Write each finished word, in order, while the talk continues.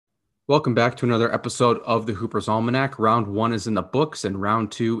Welcome back to another episode of the Hooper's Almanac. Round one is in the books, and round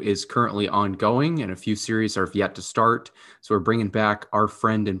two is currently ongoing, and a few series are yet to start. So we're bringing back our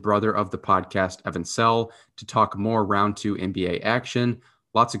friend and brother of the podcast, Evan Soell, to talk more round two NBA action.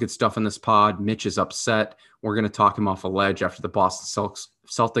 Lots of good stuff in this pod. Mitch is upset. We're going to talk him off a ledge after the Boston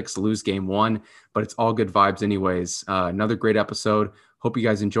Celtics lose game one, but it's all good vibes anyways. Another great episode. Hope you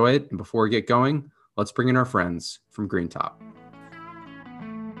guys enjoy it. And before we get going, let's bring in our friends from Green Top.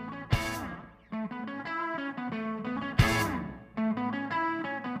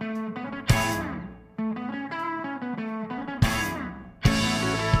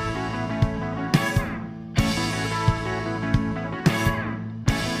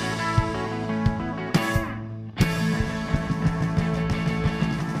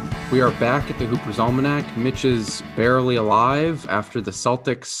 We are back at the Hooper's Almanac. Mitch is barely alive after the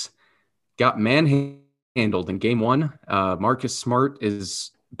Celtics got manhandled in game one. Marcus Smart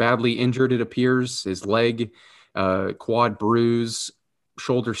is badly injured, it appears. His leg, quad bruise,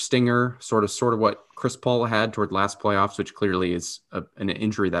 shoulder stinger, sort of what Chris Paul had toward last playoffs, which clearly is an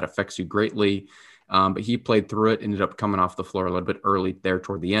injury that affects you greatly. But he played through it, ended up coming off the floor a little bit early there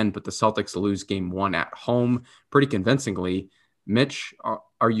toward the end. But the Celtics lose game one at home pretty convincingly. Mitch,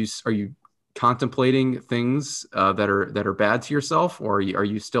 are you contemplating things that are bad to yourself, or are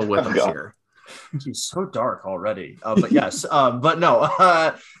you still with us here? He's so dark already. But yes, but no.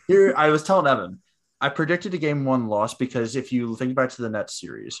 Here I was telling Evan, I predicted a game one loss because if you think back to the Nets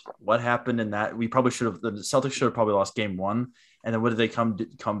series, what happened in that? The Celtics should have probably lost game one, and then what did they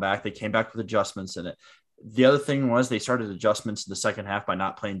come back? They came back with adjustments in it. The other thing was they started adjustments in the second half by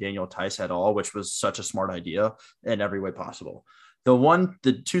not playing Daniel Tice at all, which was such a smart idea in every way possible.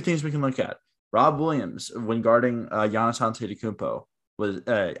 The two things we can look at: Rob Williams, when guarding Giannis Antetokounmpo,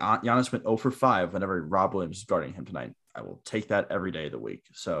 Giannis went 0 for 5 whenever Rob Williams is guarding him tonight. I will take that every day of the week.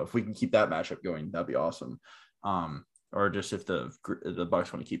 So if we can keep that matchup going, that'd be awesome. Or just if the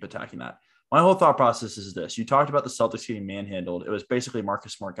Bucks want to keep attacking that. My whole thought process is this. You talked about the Celtics getting manhandled. It was basically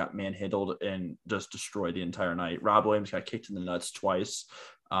Marcus Smart got manhandled and just destroyed the entire night. Rob Williams got kicked in the nuts twice.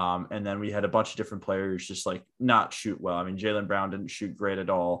 And then we had a bunch of different players just like not shoot well. I mean, Jaylen Brown didn't shoot great at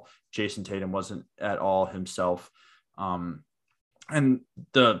all. Jason Tatum wasn't at all himself. And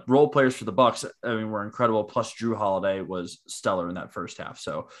the role players for the Bucks, I mean, were incredible. Plus Drew Holiday was stellar in that first half.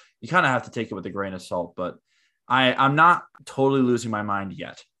 So you kind of have to take it with a grain of salt, but I'm not totally losing my mind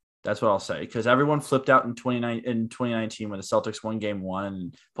yet. That's what I'll say, because everyone flipped out in 2019 when the Celtics won game one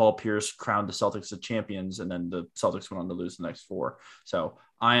and Paul Pierce crowned the Celtics the champions, and then the Celtics went on to lose the next four. So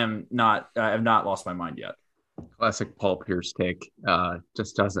I have not lost my mind yet. Classic Paul Pierce take.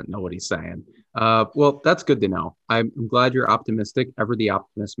 Just doesn't know what he's saying. Well, that's good to know. I'm glad you're optimistic. Ever the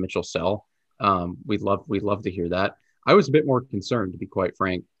optimist, Mitchell Sell. We'd love to hear that. I was a bit more concerned, to be quite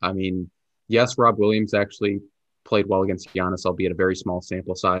frank. I mean, yes, Rob Williams actually played well against Giannis, albeit a very small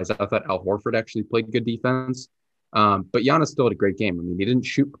sample size. I thought Al Horford actually played good defense. But Giannis still had a great game. I mean, he didn't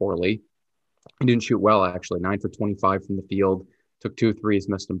shoot poorly. He didn't shoot well, actually. 9 for 25 from the field. Took 2 threes,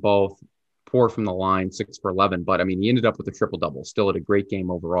 missed them both. Poor from the line, 6 for 11. But, I mean, he ended up with a triple-double. Still had a great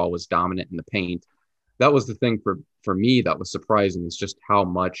game overall, was dominant in the paint. That was the thing for me that was surprising, is just how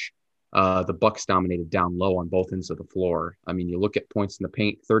much the Bucks dominated down low on both ends of the floor. I mean, you look at points in the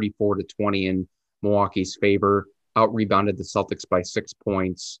paint, 34-20 in Milwaukee's favor, out-rebounded the Celtics by 6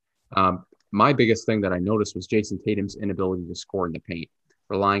 points. My biggest thing that I noticed was Jason Tatum's inability to score in the paint,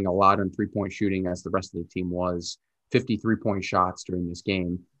 relying a lot on three-point shooting as the rest of the team was. 53-point shots during this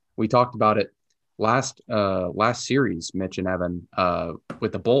game. We talked about it last series, Mitch and Evan,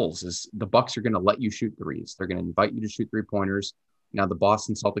 with the Bulls, is the Bucks are going to let you shoot threes. They're going to invite you to shoot three-pointers. Now, the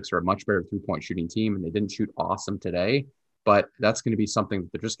Boston Celtics are a much better three-point shooting team, and they didn't shoot awesome today. But that's going to be something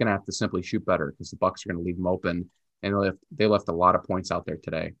that they're just going to have to simply shoot better, because the Bucks are going to leave them open, and they left a lot of points out there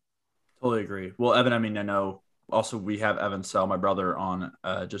today. Totally agree. Well, Evan, I mean, I know also we have Evan Soell, my brother, on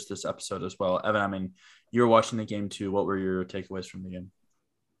just this episode as well. Evan, I mean, you were watching the game too. What were your takeaways from the game?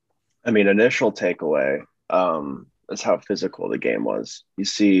 I mean, initial takeaway is how physical the game was. You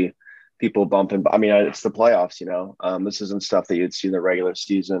see people bumping. I mean, it's the playoffs, you know. This isn't stuff that you'd see in the regular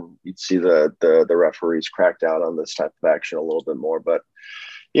season. You'd see the referees crack down on this type of action a little bit more. But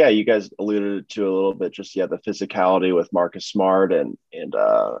yeah, you guys alluded to a little bit. Just the physicality with Marcus Smart and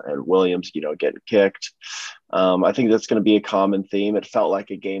Williams, you know, getting kicked. I think that's going to be a common theme. It felt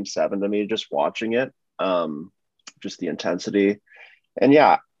like a game 7 to me just watching it. Just the intensity, and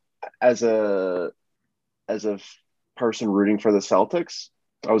yeah, as a person rooting for the Celtics,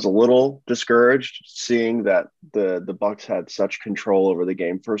 I was a little discouraged seeing that the Bucks had such control over the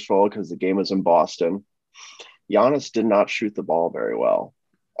game. First of all, because the game was in Boston. Giannis did not shoot the ball very well.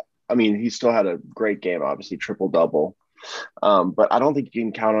 I mean, he still had a great game, obviously triple double. But I don't think you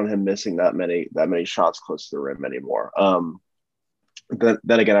can count on him missing that many shots close to the rim anymore.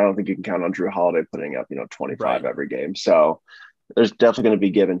 Then again, I don't think you can count on Drew Holiday putting up 25 Right. every game. So there's definitely going to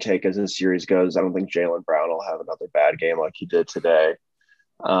be give and take as the series goes. I don't think Jaylen Brown will have another bad game like he did today.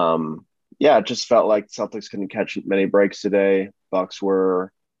 Yeah, it just felt like Celtics couldn't catch many breaks today. Bucks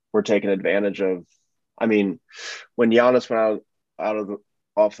were taking advantage of. I mean, when Giannis went out of the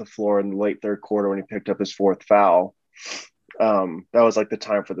off the floor in the late third quarter when he picked up his fourth foul, that was like the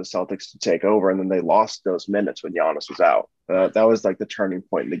time for the Celtics to take over, and then they lost those minutes when Giannis was out. That was like the turning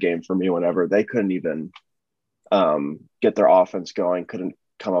point in the game for me. Whenever they couldn't even get their offense going, couldn't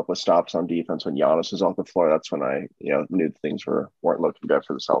come up with stops on defense when Giannis was off the floor. That's when I knew things weren't looking good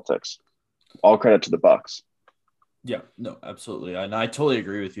for the Celtics. All credit to the Bucks. Yeah, no, absolutely. And I totally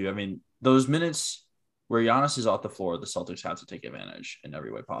agree with you. I mean, those minutes where Giannis is off the floor, the Celtics have to take advantage in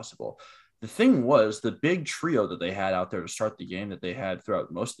every way possible. The thing was the big trio that they had out there to start the game that they had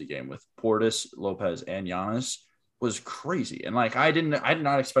throughout most of the game with Portis, Lopez, and Giannis was crazy. And like I did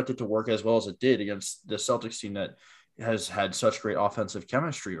not expect it to work as well as it did against the Celtics team that has had such great offensive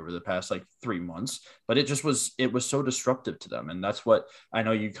chemistry over the past like 3 months, but it was so disruptive to them. And that's what I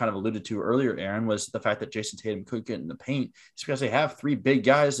know you kind of alluded to earlier, Aaron, was the fact that Jason Tatum could get in the paint. It's because they have 3 big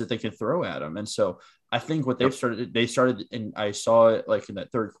guys that they can throw at him. And so I think what they started, and I saw it like in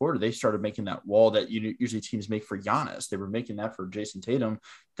that third quarter, they started making that wall that usually teams make for Giannis. They were making that for Jason Tatum,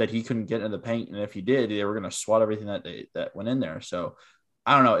 that he couldn't get in the paint. And if he did, they were going to swat everything that went in there. So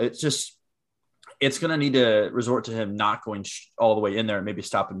I don't know. It's going to need to resort to him not going all the way in there and maybe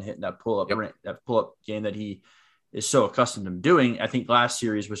stopping and hitting that pull-up game that he is so accustomed to doing. I think last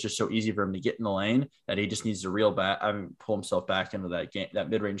series was just so easy for him to get in the lane that he just needs to pull himself back into that game, that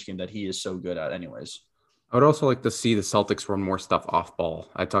mid-range game that he is so good at anyways. I would also like to see the Celtics run more stuff off ball.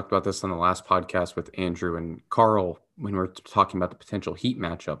 I talked about this on the last podcast with Andrew and Carl when we were talking about the potential Heat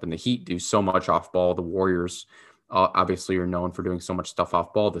matchup, and the Heat do so much off ball. The Warriors obviously are known for doing so much stuff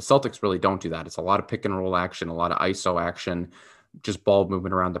off ball. The Celtics really don't do that. It's a lot of pick and roll action, a lot of ISO action, just ball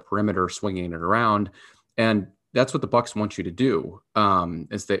movement around the perimeter, swinging it around. And that's what the Bucks want you to do,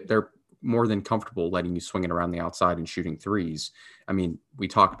 is that they're more than comfortable letting you swing it around the outside and shooting threes. I mean, we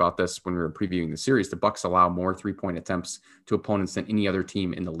talked about this when we were previewing the series. The Bucks allow more 3-point attempts to opponents than any other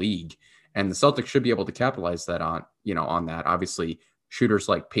team in the league. And the Celtics should be able to capitalize that on that. Obviously, shooters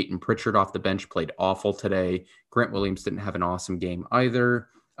like Peyton Pritchard off the bench played awful today. Grant Williams didn't have an awesome game either.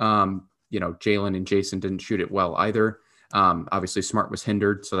 Jalen and Jason didn't shoot it well either. Obviously, Smart was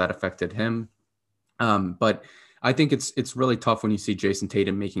hindered, so that affected him. But I think it's really tough when you see Jason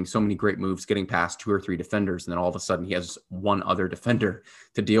Tatum making so many great moves, getting past 2 or 3 defenders, and then all of a sudden he has one other defender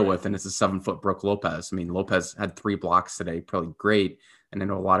to deal with, and it's a 7-foot Brook Lopez. I mean, Lopez had 3 blocks today, probably great. And I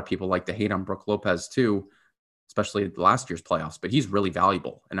know a lot of people like to hate on Brook Lopez too, especially last year's playoffs, but he's really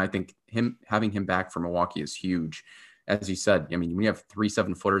valuable. And I think having him back for Milwaukee is huge. As you said, I mean, when you have 3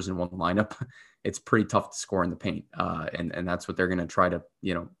 7-footers in one lineup, it's pretty tough to score in the paint. And that's what they're going to try to,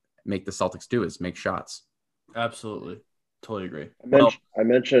 make the Celtics do, is make shots. Absolutely. Totally agree. I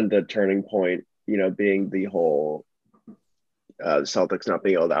mentioned the turning point, being the whole Celtics not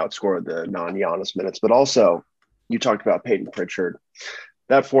being able to outscore the non-Giannis minutes, but also you talked about Peyton Pritchard.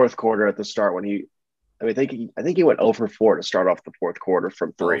 That fourth quarter at the start when I think he went 0 for 4 to start off the fourth quarter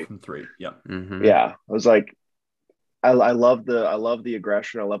from 3. From 3, yeah. Mm-hmm. Yeah, I was like, I love the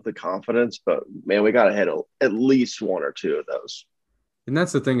aggression, I love the confidence, but man, we got to hit at least 1 or 2 of those. And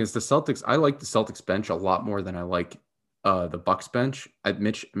that's the thing is the Celtics. I like the Celtics bench a lot more than I like the Bucks bench.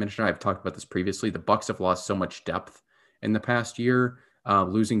 Mitch and I have talked about this previously. The Bucks have lost so much depth in the past year.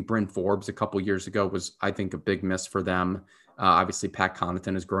 Losing Bryn Forbes a couple years ago was, I think, a big miss for them. Obviously, Pat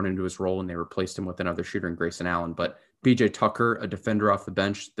Connaughton has grown into his role, and they replaced him with another shooter in Grayson Allen. But BJ Tucker, a defender off the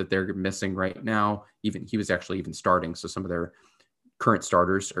bench that they're missing right now, he was actually even starting. So some of their current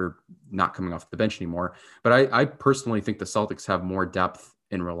starters are not coming off the bench anymore. But I personally think the Celtics have more depth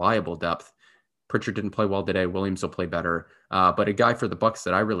and reliable depth. Pritchard didn't play well today. Williams will play better. But a guy for the Bucks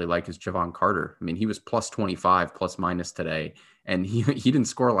that I really like is Javon Carter. I mean, he was plus 25, plus minus today, and he didn't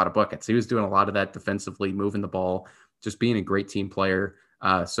score a lot of buckets. He was doing a lot of that defensively, moving the ball, just being a great team player.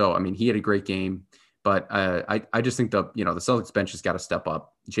 So, I mean, he had a great game. But I just think the Celtics bench has got to step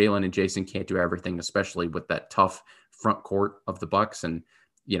up. Jalen and Jason can't do everything, especially with that tough front court of the Bucks. And,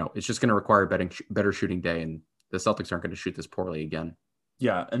 it's just going to require a better shooting day. And the Celtics aren't going to shoot this poorly again.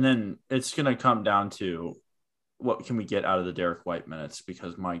 Yeah. And then it's going to come down to what can we get out of the Derek White minutes?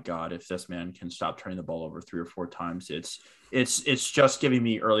 Because my God, if this man can stop turning the ball over 3 or 4 times, it's just giving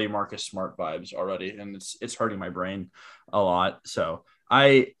me early Marcus Smart vibes already. And it's hurting my brain a lot. So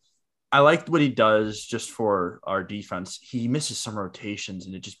I like what he does just for our defense. He misses some rotations,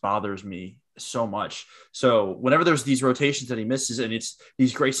 and it just bothers me so much. So whenever there's these rotations that he misses, and it's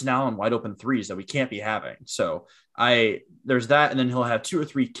these Grayson Allen wide open threes that we can't be having. So there's that, and then he'll have 2 or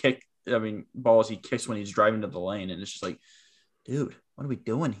 3 balls he kicks when he's driving to the lane, and it's just like, dude, what are we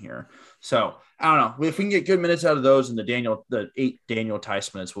doing here? So I don't know. If we can get good minutes out of those, and the 8 Daniel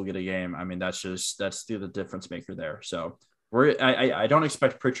Tice minutes, we'll get a game. I mean, that's the difference maker there. So I don't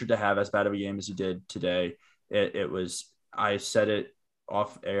expect Pritchard to have as bad of a game as he did today. I said it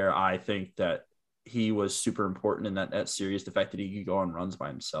off air. I think that he was super important in that series. The fact that he could go on runs by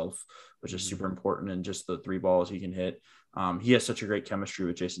himself was just super important, and just the 3 balls he can hit. He has such a great chemistry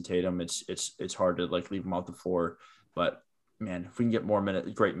with Jason Tatum. It's hard to leave him off the floor, but man, if we can get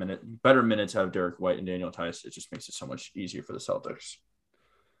better minutes out of Derek White and Daniel Tice, it just makes it so much easier for the Celtics.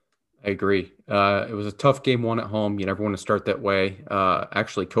 I agree. It was a tough game 1 at home. You never want to start that way.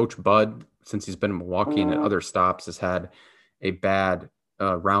 Actually, Coach Bud, since he's been in Milwaukee and at other stops, has had a bad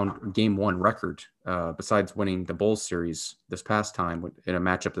round game 1 record. Besides winning the Bulls series this past time in a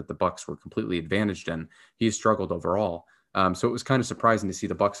matchup that the Bucks were completely advantaged in, he's struggled overall. So it was kind of surprising to see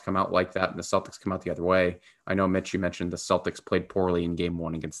the Bucks come out like that and the Celtics come out the other way. I know, Mitch, you mentioned the Celtics played poorly in game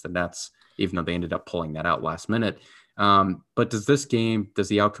 1 against the Nets, even though they ended up pulling that out last minute. But does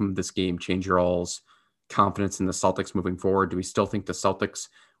the outcome of this game change your all's confidence in the Celtics moving forward? Do we still think the Celtics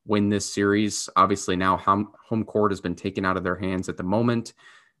win this series? Obviously now home court has been taken out of their hands at the moment.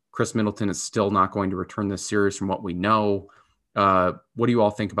 Chris Middleton is still not going to return this series from what we know. What do you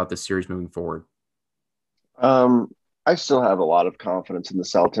all think about this series moving forward? I still have a lot of confidence in the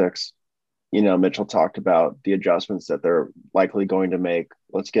Celtics. Mitchell talked about the adjustments that they're likely going to make.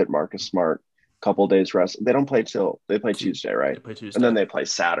 Let's get Marcus Smart a couple of days rest. They play Tuesday, right? They play Tuesday. And then they play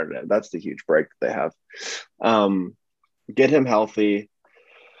Saturday. That's the huge break that they have. Get him healthy.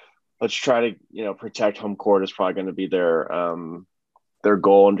 Let's try to, protect home court is probably going to be their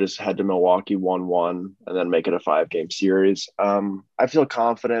goal, and just head to Milwaukee 1-1 and then make it a 5-game series. I feel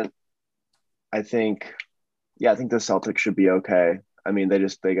confident. I think the Celtics should be okay. I mean, they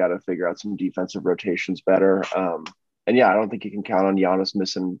got to figure out some defensive rotations better. And I don't think you can count on Giannis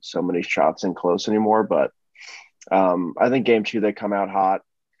missing so many shots in close anymore. But I think game 2, they come out hot,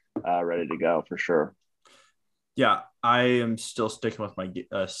 ready to go for sure. Yeah, I am still sticking with my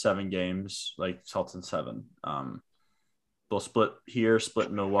 7 games, like Celtics 7. They'll split here, split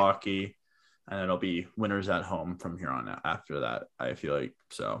in Milwaukee, and it'll be winners at home from here on out after that, I feel like.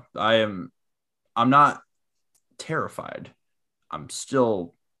 So I'm not terrified. I'm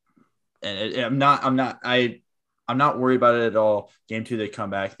still, and I'm not worried about it at all. Game 2, they come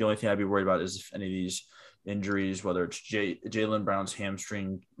back. The only thing I'd be worried about is if any of these injuries, whether it's Jaylen Brown's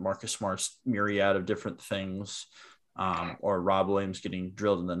hamstring, Marcus Smart's myriad of different things, or Rob Williams getting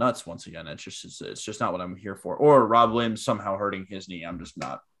drilled in the nuts once again. It's just not what I'm here for. Or Rob Williams somehow hurting his knee. I'm just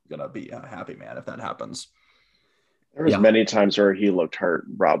not gonna be a happy man if that happens. There was many times where he looked hurt,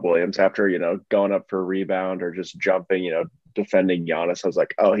 Rob Williams, after, going up for a rebound or just jumping, defending Giannis. I was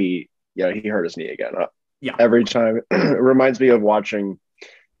like, oh, he hurt his knee again. Every time. It reminds me of watching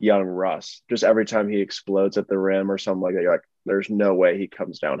young Russ. Just every time he explodes at the rim or something like that, you're like, there's no way he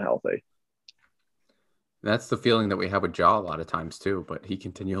comes down healthy. That's the feeling that we have with Ja a lot of times too, but he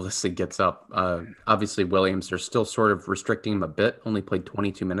continuously gets up. Obviously, Williams, they're still sort of restricting him a bit. Only played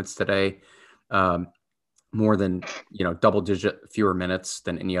 22 minutes today. More than, double-digit fewer minutes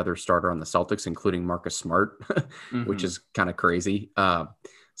than any other starter on the Celtics, including Marcus Smart, which is kind of crazy.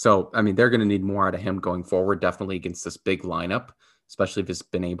 So, I mean, they're going to need more out of him going forward, definitely against this big lineup, especially if he's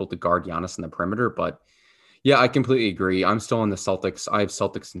been able to guard Giannis in the perimeter. But, yeah, I completely agree. I'm still on the Celtics. I have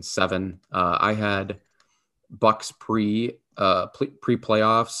Celtics in 7. I had Bucks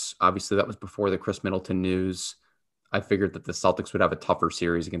pre-playoffs. Obviously, that was before the Chris Middleton news. I figured that the Celtics would have a tougher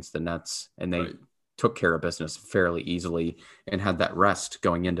series against the Nets, and they took care of business fairly easily and had that rest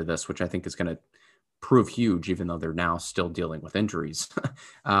going into this, which I think is going to prove huge, even though they're now still dealing with injuries.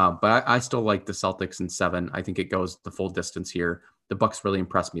 But I still like the Celtics in 7. I think it goes the full distance here. The Bucks really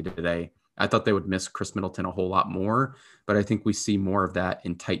impressed me today. I thought they would miss Chris Middleton a whole lot more, but I think we see more of that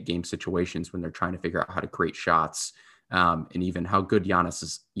in tight game situations when they're trying to figure out how to create shots. And even how good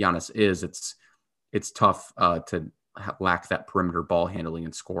Giannis is, it's tough to lack that perimeter ball handling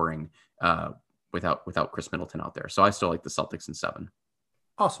and scoring without Chris Middleton out there. So I still like the Celtics in 7.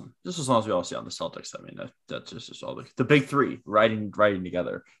 Awesome. Just as long as we all see on the Celtics, I mean, that's just all the big 3 riding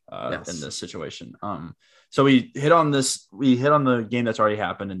together in this situation. So we hit on the game that's already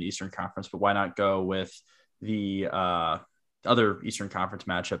happened in the Eastern Conference, but why not go with the other Eastern Conference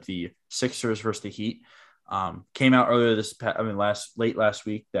matchup, the Sixers versus the Heat. Came out earlier late last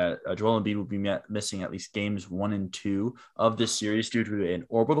week that Joel Embiid will be missing at least games 1 and 2 of this series due to an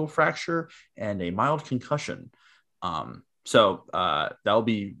orbital fracture and a mild concussion. So that'll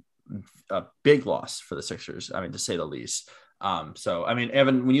be a big loss for the Sixers. I mean, to say the least. So I mean,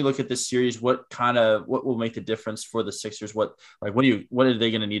 Evan, when you look at this series, what will make the difference for the Sixers? What are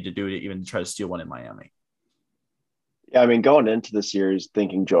they going to need to do to even try to steal one in Miami? Yeah, I mean, going into the series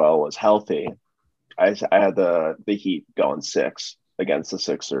thinking Joel was healthy, I had the Heat going 6 against the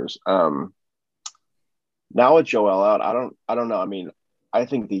Sixers. Now with Joel out, I don't know. I mean, I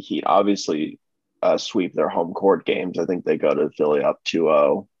think the Heat obviously sweep their home court games. I think they go to Philly up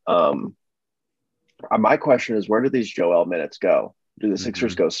 2-0. My question is, where do these Joel minutes go? Do the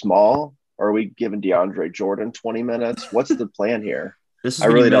Sixers go small, or are we giving DeAndre Jordan 20 minutes? What's the plan here? This is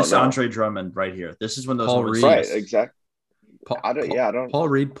when you miss Andre Drummond right here. This is when those Paul Reed, right, exactly. Paul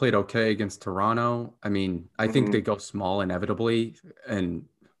Reed played okay against Toronto. I mean, I think they go small inevitably. And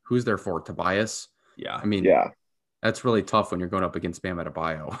who's there for? Tobias? Yeah. I mean, that's really tough when you're going up against Bam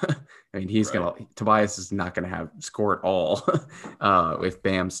Adebayo. I mean, Tobias is not going to have score at all if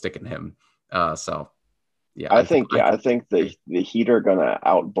Bam's sticking him. So, yeah. I think the Heat are going to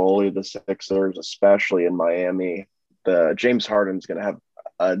out-bully the Sixers, especially in Miami. James Harden's going to have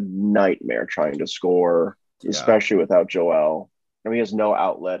a nightmare trying to score, especially without Joel. I mean, he has no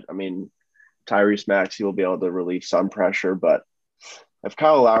outlet. I mean, Tyrese Maxey will be able to relieve some pressure, but if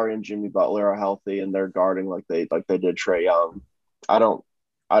Kyle Lowry and Jimmy Butler are healthy and they're guarding like they did Trae Young, I don't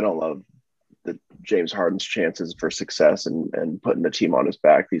love the James Harden's chances for success and putting the team on his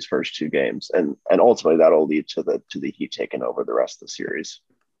back these first 2 games, and ultimately that'll lead to the Heat taking over the rest of the series.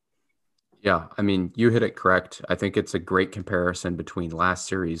 Yeah, I mean, you hit it correct. I think it's a great comparison between last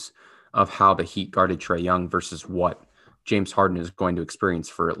series of how the Heat guarded Trae Young versus what James Harden is going to experience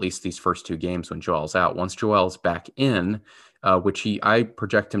for at least these first 2 games when Joel's out. Once Joel's back in, which I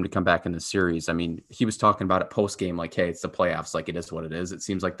project him to come back in the series. I mean, he was talking about it post game, like, hey, it's the playoffs, like it is what it is. It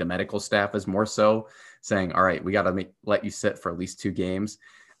seems like the medical staff is more so saying, all right, we got to let you sit for at least 2 games.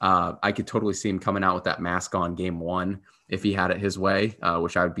 I could totally see him coming out with that mask on game 1 if he had it his way,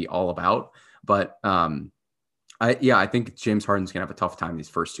 which I would be all about. But I think James Harden's going to have a tough time these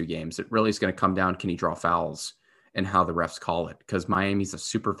first 2 games. It really is going to come down, can he draw fouls and how the refs call it? Because Miami's a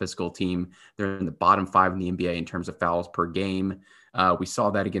super physical team. They're in the bottom 5 in the NBA in terms of fouls per game. We saw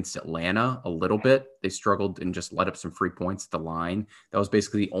that against Atlanta a little bit. They struggled and just let up some free points at the line. That was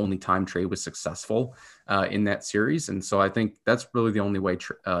basically the only time Trae was successful in that series. And so I think that's really the only way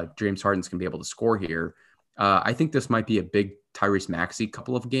James Harden's going to be able to score here. I think this might be a big Tyrese Maxey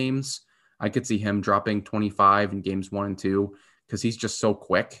couple of games. I could see him dropping 25 in games 1 and 2 because he's just so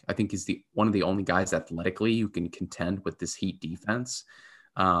quick. I think he's one of the only guys athletically who can contend with this Heat defense.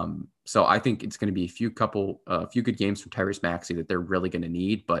 So I think it's going to be a few good games from Tyrese Maxey that they're really going to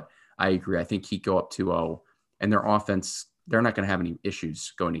need. But I agree. I think Heat go up 2-0, and their offense, they're not going to have any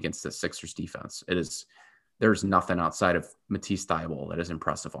issues going against the Sixers defense. There's nothing outside of Matisse Thybulle that is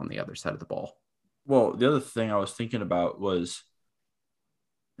impressive on the other side of the ball. Well, the other thing I was thinking about was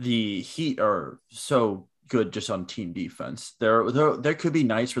the Heat are so good just on team defense. There could be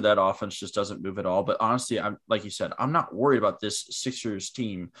nights where that offense just doesn't move at all. But honestly, I'm like you said, I'm not worried about this Sixers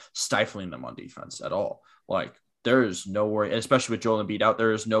team stifling them on defense at all. Like there is no worry, especially with Joel Embiid out.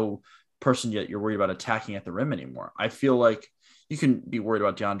 There is no person yet you're worried about attacking at the rim anymore. I feel like you can be worried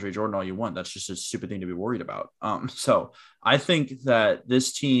about DeAndre Jordan all you want. That's just a stupid thing to be worried about. So I think that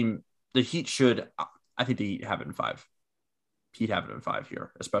this team, the Heat I think the Heat have it in 5. He'd have it in 5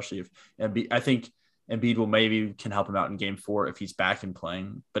 here, especially if Embiid. I think Embiid can help him out in game 4 if he's back and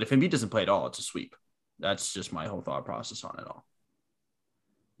playing. But if Embiid doesn't play at all, it's a sweep. That's just my whole thought process on it all.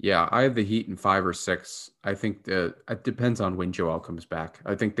 Yeah, I have the Heat in 5 or 6. I think it depends on when Joel comes back.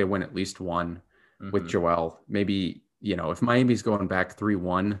 I think they win at least 1 with Joel. Maybe, if Miami's going back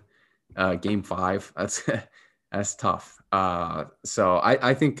 3-1, game 5, that's tough. So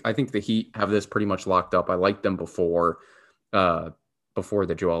I think the Heat have this pretty much locked up. I liked them before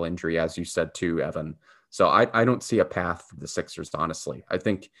the Joel injury, as you said too, Evan. So I don't see a path for the Sixers, honestly. I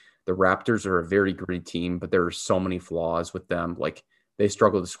think the Raptors are a very great team, but there are so many flaws with them. Like they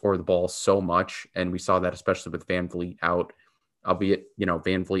struggle to score the ball so much. And we saw that especially with Van Vliet out, albeit,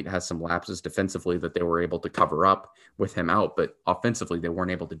 Van Vliet has some lapses defensively that they were able to cover up with him out, but offensively, they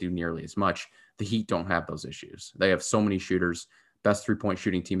weren't able to do nearly as much. The Heat don't have those issues. They have so many shooters, best 3-point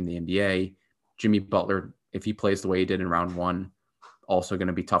shooting team in the NBA. Jimmy Butler, if he plays the way he did in round 1, also going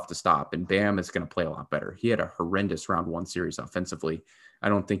to be tough to stop. And Bam is going to play a lot better. He had a horrendous round 1 series offensively. I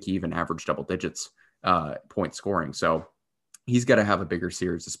don't think he even averaged double digits point scoring. So he's got to have a bigger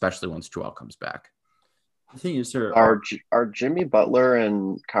series, especially once Joel comes back. The thing is, there Are Jimmy Butler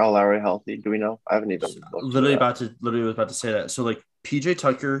and Kyle Lowry healthy? Do we know? I haven't even looked at that. literally was about to say that. So like PJ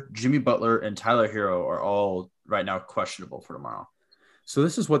Tucker, Jimmy Butler, and Tyler Hero are all right now questionable for tomorrow. So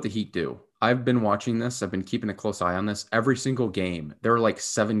this is what the Heat do. I've been watching this. I've been keeping a close eye on this. Every single game, there are like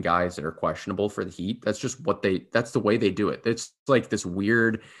 7 guys that are questionable for the Heat. That's the way they do it. It's like this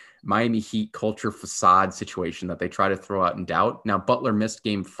weird Miami Heat culture facade situation that they try to throw out in doubt. Now, Butler missed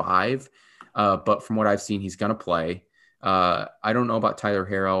game 5, but from what I've seen, he's going to play. I don't know about Tyler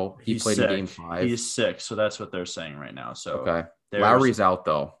Hero. He played sick. in game 5. He's sick. So that's what they're saying right now. So okay. Lowry's out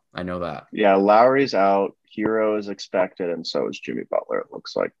though. I know that. Yeah, Lowry's out. Hero is expected, and so is Jimmy Butler. It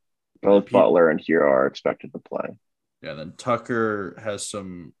looks like both Butler and Hero are expected to play. Yeah, then Tucker has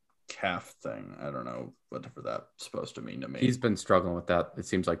some calf thing. I don't know whatever that's supposed to mean to me. He's been struggling with that. It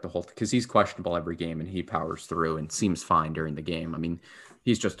seems like the whole because he's questionable every game and he powers through and seems fine during the game. I mean,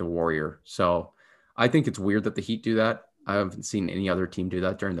 he's just a warrior. So I think it's weird that the Heat do that. I haven't seen any other team do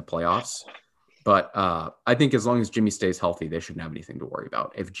that during the playoffs. But I think as long as Jimmy stays healthy, they shouldn't have anything to worry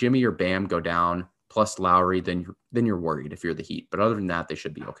about. If Jimmy or Bam go down plus Lowry, then you're worried if you're the Heat. But other than that, they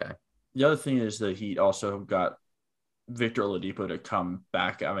should be okay. The other thing is the Heat also got Victor Oladipo to come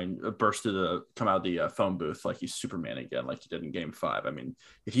back. I mean, come out of the phone booth like he's Superman again, like he did in Game 5. I mean,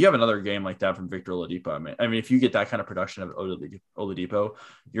 if you have another game like that from Victor Oladipo, I mean, if you get that kind of production of Oladipo,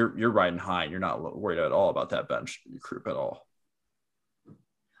 you're riding high. You're not worried at all about that bench group at all.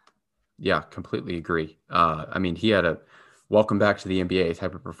 Yeah, completely agree. I mean, he had a welcome back to the NBA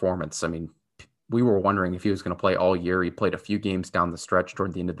type of performance. I mean, we were wondering if he was going to play all year. He played a few games down the stretch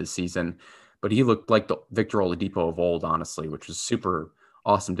toward the end of the season, but he looked like the Victor Oladipo of old, honestly, which was super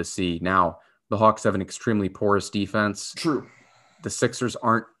awesome to see. Now, the Hawks have an extremely porous defense. True. The Sixers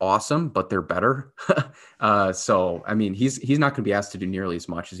aren't awesome, but they're better. So, I mean, he's not going to be asked to do nearly as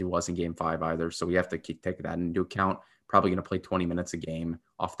much as he was in Game 5 either. So we have to take that into account. Probably going to play 20 minutes a game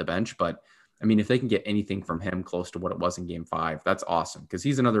off the bench. But, I mean, if they can get anything from him close to what it was in Game 5, that's awesome because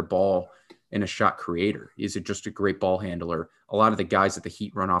he's another ball and a shot creator. He's just a great ball handler. A lot of the guys that the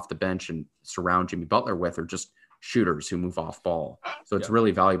Heat run off the bench and surround Jimmy Butler with are just shooters who move off ball. So it's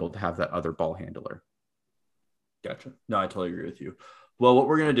really valuable to have that other ball handler. Gotcha. No, I totally agree with you. Well, what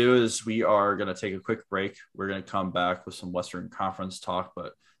we're going to do is we are going to take a quick break. We're going to come back with some Western Conference talk,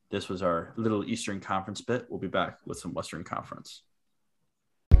 but this was our little Eastern Conference bit. We'll be back with some Western Conference.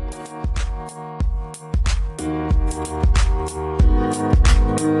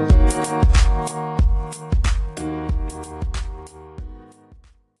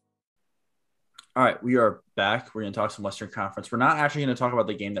 All right, we are back. We're going to talk some Western Conference. We're not actually going to talk about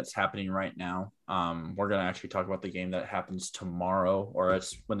the game that's happening right now. We're going to actually talk about the game that happens tomorrow, or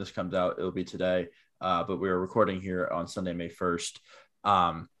it's when this comes out, it'll be today. But we are recording here on Sunday, May 1st.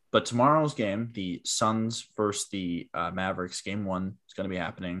 But tomorrow's game, the Suns versus the Mavericks, game 1 is going to be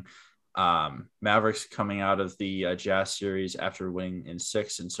happening. Mavericks coming out of the Jazz series after winning in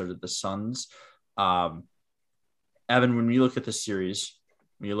 6, and so did the Suns. Evan, when you look at the series,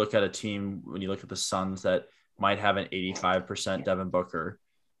 when you look at a team, when you look at the Suns that might have an 85% Devin Booker,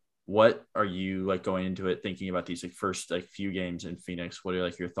 what are you like going into it thinking about these like first like few games in Phoenix? What are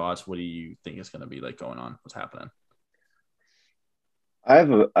like your thoughts? What do you think is going to be like going on? What's happening? I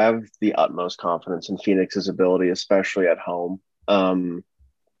have the utmost confidence in Phoenix's ability, especially at home. I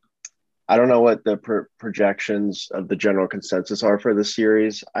don't know what the projections of the general consensus are for the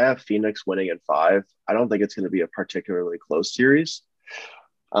series. I have Phoenix winning in 5. I don't think it's going to be a particularly close series.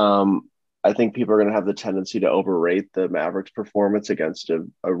 I think people are going to have the tendency to overrate the Mavericks' performance against a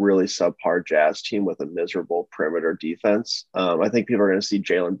really subpar Jazz team with a miserable perimeter defense. I think people are going to see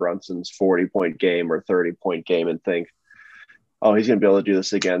Jalen Brunson's 40-point game or 30-point game and think, oh, he's going to be able to do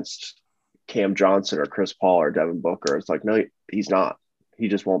this against Cam Johnson or Chris Paul or Devin Booker. It's like, no, he's not. He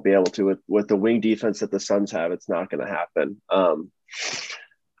just won't be able to with the wing defense that the Suns have. It's not going to happen.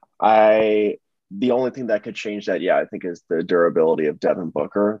 The only thing that could change that, I think, is the durability of Devin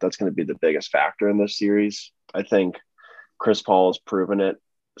Booker. That's going to be the biggest factor in this series. I think Chris Paul has proven it,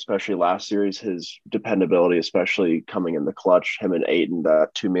 especially last series, his dependability, especially coming in the clutch, him and Ayton,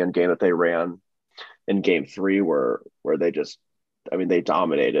 that 2-man game that they ran in game 3 where they just, they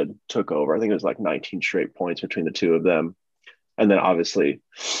dominated, took over. I think it was like 19 straight points between the two of them. And then obviously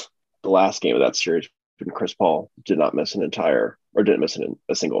the last game of that series, Chris Paul didn't miss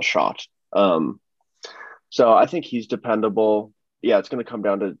a single shot. So I think he's dependable. Yeah, it's going to come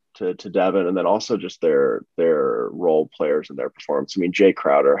down to Devin, and then also just their role players and their performance. Jay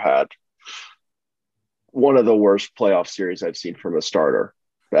Crowder had one of the worst playoff series I've seen from a starter.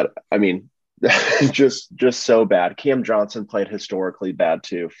 Just so bad. Cam Johnson played historically bad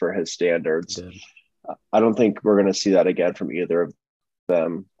too for his standards. I don't think we're going to see that again from either of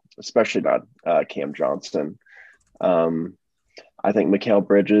them, especially not Cam Johnson. Um, I think Mikal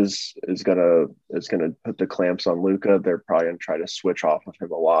Bridges is gonna put the clamps on Luka. They're probably gonna try to switch off of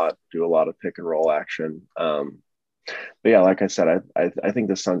him a lot, do a lot of pick and roll action. But yeah, like I said, I think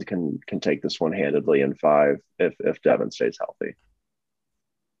the Suns can take this one handedly in 5 if Devin stays healthy.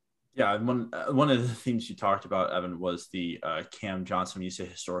 Yeah, and one of the themes you talked about, Evan, was the Cam Johnson. When you say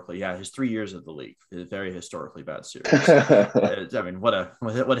historically, yeah, his 3 years of the league, a very historically bad series. I mean, what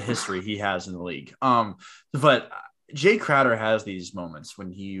a history he has in the league. But Jay Crowder has these moments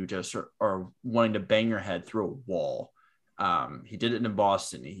when you just are wanting to bang your head through a wall. He did it in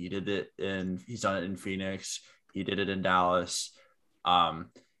Boston. He's done it in Phoenix. He did it in Dallas.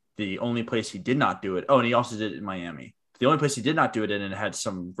 The only place he did not do it. Oh, and he also did it in Miami. The only place he did not do it in and had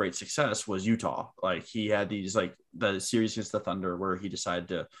some great success was Utah. Like he had these, like the series against the Thunder where he decided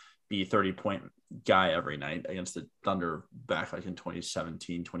to be 30-point guy every night against the Thunder back like in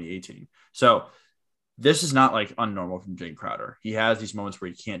 2017, 2018. So this is not like unnormal from Jay Crowder. He has these moments where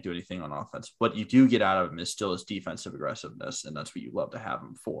he can't do anything on offense. What you do get out of him is still his defensive aggressiveness, and that's what you love to have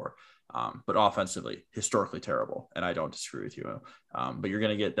him for. But offensively, historically terrible, and I don't disagree with you. But you're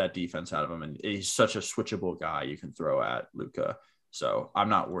going to get that defense out of him, and he's such a switchable guy you can throw at Luka. So I'm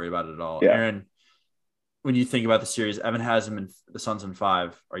not worried about it at all. Yeah. Aaron, when you think about the series, Evan has him in the Suns in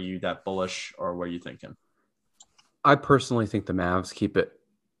 5. Are you that bullish, or what are you thinking? I personally think the Mavs keep it,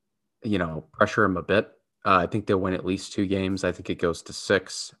 pressure them a bit. I think they'll win at least 2 games. I think it goes to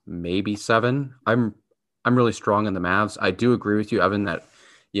 6, maybe 7. I'm really strong on the Mavs. I do agree with you, Evan, that,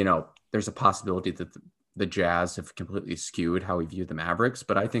 there's a possibility that the Jazz have completely skewed how we view the Mavericks,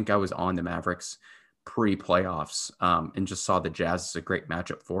 but I think I was on the Mavericks pre-playoffs and just saw the Jazz as a great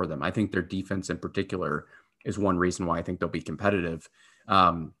matchup for them. I think their defense in particular is one reason why I think they'll be competitive.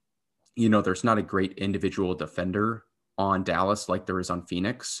 There's not a great individual defender on Dallas like there is on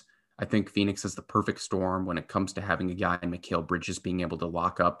Phoenix. I think Phoenix is the perfect storm when it comes to having a guy in Mikal Bridges being able to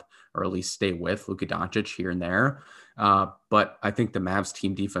lock up or at least stay with Luka Doncic here and there. But I think the Mavs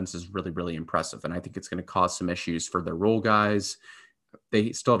team defense is really, really impressive. And I think it's going to cause some issues for their role guys.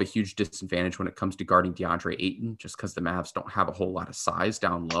 They still have a huge disadvantage when it comes to guarding DeAndre Ayton, just because the Mavs don't have a whole lot of size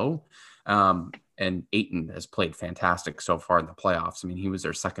down low. And Ayton has played fantastic so far in the playoffs. I mean, he was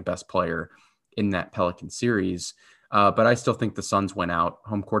their second best player in that Pelican series. But I still think the Suns went out.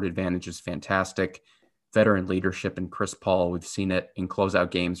 Home court advantage is fantastic. Veteran leadership in Chris Paul. We've seen it in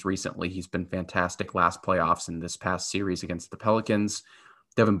closeout games recently. He's been fantastic last playoffs in this past series against the Pelicans.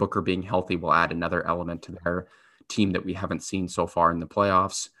 Devin Booker being healthy will add another element to their team that we haven't seen so far in the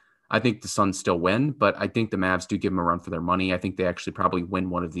playoffs. I think the Suns still win, but I think the Mavs do give them a run for their money. I think they actually probably win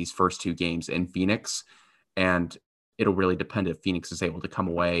one of these first 2 games in Phoenix, and it'll really depend if Phoenix is able to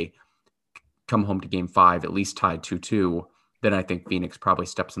come home to game 5, at least tied 2-2, then I think Phoenix probably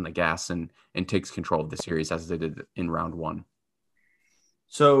steps on the gas and takes control of the series as they did in round 1.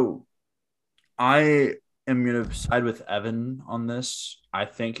 So I am going to side with Evan on this. I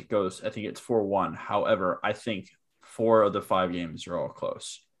think it's 4-1. However, I think 4 of the 5 games are all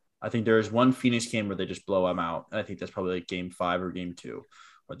close. I think there is one Phoenix game where they just blow them out. And I think that's probably like game 5 or game 2,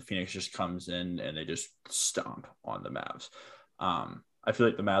 where the Phoenix just comes in and they just stomp on the Mavs. I feel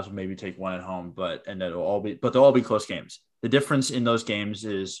like the Mavs will maybe take 1 at home, but they'll all be close games. The difference in those games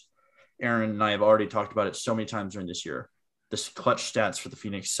is Aaron and I have already talked about it so many times during this year. This clutch stats for the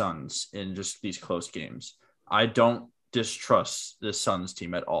Phoenix Suns in just these close games. I don't distrust the Suns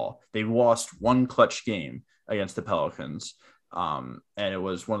team at all. They lost 1 clutch game against the Pelicans. And it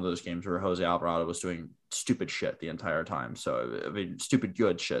was one of those games where Jose Alvarado was doing stupid shit the entire time. So, I mean, stupid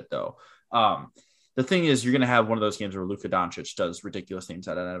good shit though. The thing is, you're going to have one of those games where Luka Doncic does ridiculous things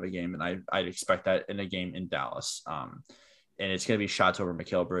at the end of a game, and I'd expect that in a game in Dallas. And it's going to be shots over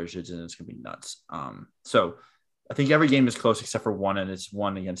Mikal Bridges, and it's going to be nuts. So I think every game is close except for one, and it's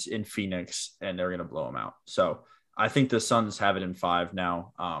one in Phoenix, and they're going to blow them out. So I think the Suns have it in 5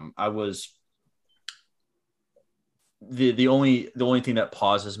 now. The only thing that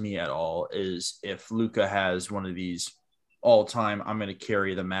pauses me at all is if Luka has one of these all-time, I'm going to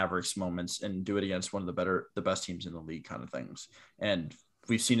carry the Mavericks moments and do it against one of the best teams in the league kind of things. And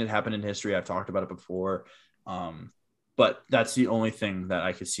we've seen it happen in history. I've talked about it before. But that's the only thing that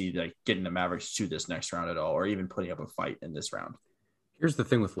I could see like getting the Mavericks to this next round at all, or even putting up a fight in this round. Here's the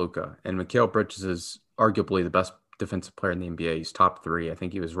thing with Luka, and Mikal Bridges is arguably the best defensive player in the NBA. He's top 3. I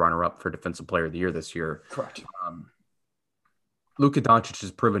think he was runner-up for Defensive Player of the Year this year. Correct. Luka Doncic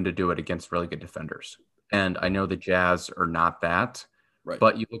has proven to do it against really good defenders. And I know the Jazz are not that, right.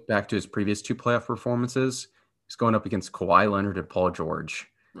 But you look back to his previous 2 playoff performances, he's going up against Kawhi Leonard and Paul George.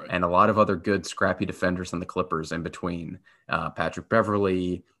 Right. and a lot of other good scrappy defenders on the Clippers in between. Patrick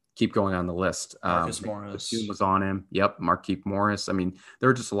Beverly, keep going on the list. Marcus Morris. Batum was on him. Yep, Markieff Morris. I mean, there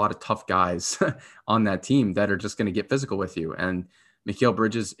are just a lot of tough guys on that team that are just going to get physical with you. And Mikal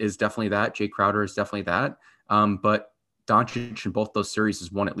Bridges is definitely that. Jay Crowder is definitely that. But Doncic in both those series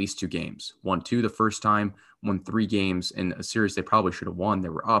has won at least 2 games. Won 2 the first time, won 3 games in a series they probably should have won. They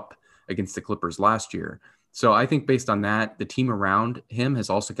were up against the Clippers last year. So I think based on that, the team around him has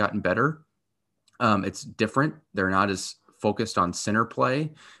also gotten better. It's different. They're not as focused on center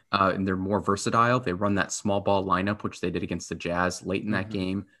play, and they're more versatile. They run that small ball lineup, which they did against the Jazz late in that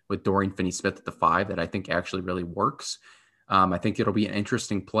game with Dorian Finney-Smith at the 5 that I think actually really works. I think it'll be an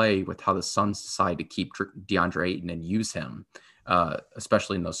interesting play with how the Suns decide to keep DeAndre Ayton and use him,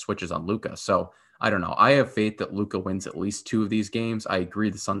 especially in those switches on Luka. So I don't know. I have faith that Luka wins at least 2 of these games. I agree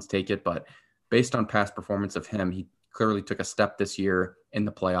the Suns take it, but based on past performance of him, he clearly took a step this year in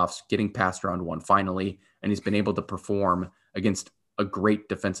the playoffs, getting past round 1 finally, and he's been able to perform against a great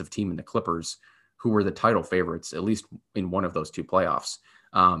defensive team in the Clippers, who were the title favorites, at least in one of those 2 playoffs.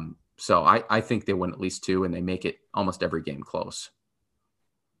 So I think they win at least 2, and they make it almost every game close.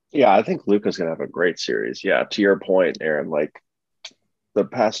 Yeah, I think Luka's going to have a great series. Yeah, to your point, Aaron, like the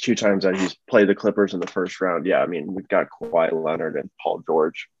past 2 times that he's played the Clippers in the first round, yeah, I mean, we've got Kawhi Leonard and Paul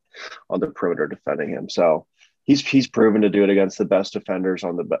George on the perimeter defending him. So he's proven to do it against the best defenders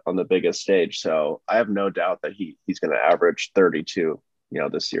on the biggest stage. So I have no doubt that he's going to average 32,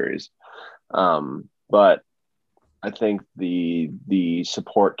 this series. But I think the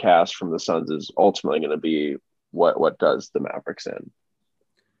support cast from the Suns is ultimately going to be what does the Mavericks in.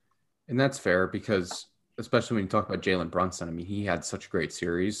 And that's fair because especially when you talk about Jalen Brunson, I mean, he had such a great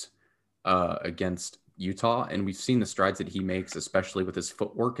series against Utah, and we've seen the strides that he makes, especially with his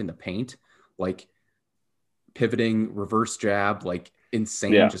footwork in the paint, like pivoting, reverse jab, like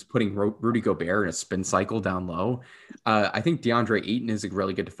insane, just putting Rudy Gobert in a spin cycle down low. I think DeAndre Ayton is a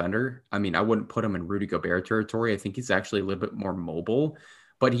really good defender. I mean, I wouldn't put him in Rudy Gobert territory. I think he's actually a little bit more mobile,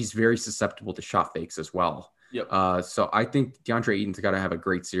 but he's very susceptible to shot fakes as well. Yep. So I think DeAndre Ayton's got to have a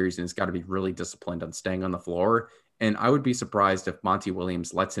great series and he's got to be really disciplined on staying on the floor. And I would be surprised if Monty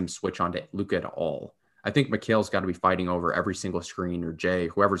Williams lets him switch on to Luka at all. I think Mikal's got to be fighting over every single screen, or Jay,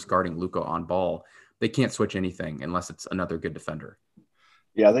 whoever's guarding Luka on ball. They can't switch anything unless it's another good defender.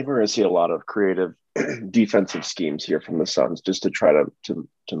 Yeah, I think we're going to see a lot of creative defensive schemes here from the Suns just to try to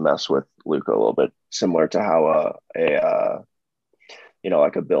mess with Luka a little bit, similar to how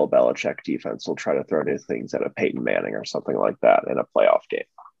like a Bill Belichick defense will try to throw new things at a Peyton Manning or something like that in a playoff game.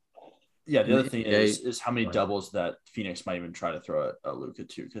 Yeah, the other thing is how many doubles that Phoenix might even try to throw at Luka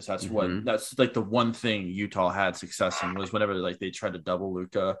too, because that's that's like the one thing Utah had success in was whenever like they tried to double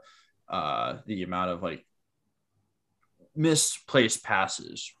Luka, the amount of like misplaced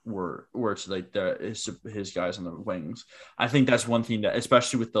passes were to like his guys on the wings. I think that's one thing that,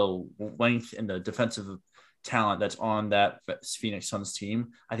 especially with the length and the defensive talent that's on that Phoenix Suns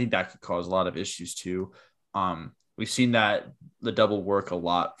team, I think that could cause a lot of issues too. We've seen that the double work a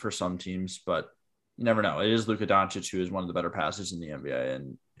lot for some teams, but you never know. It is Luka Doncic, who is one of the better passers in the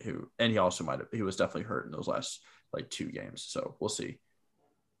NBA, and he also he was definitely hurt in those last like 2 games. So we'll see.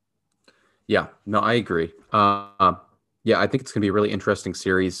 Yeah, no, I agree. Yeah, I think it's going to be a really interesting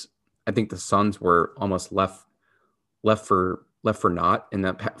series. I think the Suns were almost left for naught in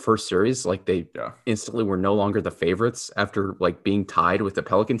that first series. Like they instantly were no longer the favorites after like being tied with the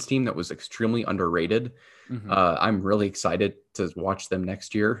Pelicans team that was extremely underrated. I'm really excited to watch them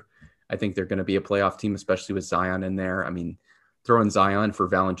next year. I think they're going to be a playoff team, especially with Zion in there. I mean, throw in Zion for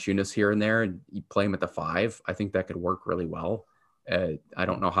Valanciunas here and there and you play him at the 5. I think that could work really well. I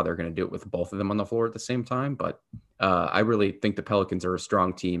don't know how they're going to do it with both of them on the floor at the same time, but I really think the Pelicans are a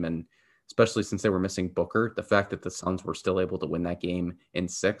strong team, and especially since they were missing Booker, the fact that the Suns were still able to win that game in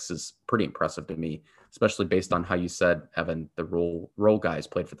 6 is pretty impressive to me, especially based on how you said, Evan, the role guys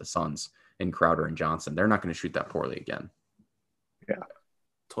played for the Suns in Crowder and Johnson. They're not going to shoot that poorly again. Yeah,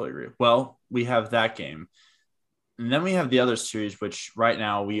 totally agree. Well, we have that game. And then we have the other series, which right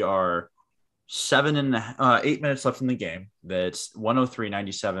now we are 8 minutes left in the game. That's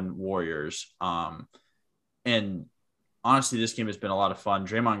 103-97 Warriors. And honestly, this game has been a lot of fun.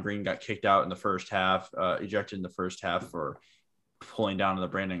 Draymond Green got kicked out in the first half, ejected in the first half for pulling down the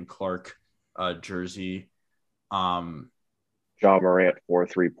Brandon Clark jersey. Ja Morant 4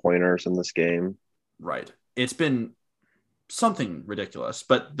 3-pointers in this game. Right. It's been something ridiculous,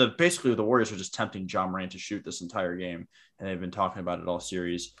 but basically the Warriors are just tempting Ja Morant to shoot this entire game, and they've been talking about it all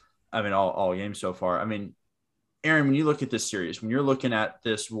series. I mean, all games so far. I mean, Aaron, when you look at this series, when you're looking at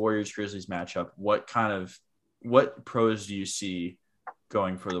this Warriors-Grizzlies matchup, what pros do you see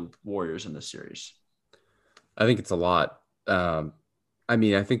going for the Warriors in this series? I think it's a lot. I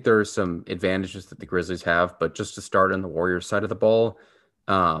mean, I think there are some advantages that the Grizzlies have, but just to start on the Warriors side of the ball,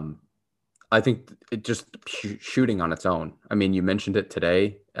 um, I think it just shooting on its own. I mean, you mentioned it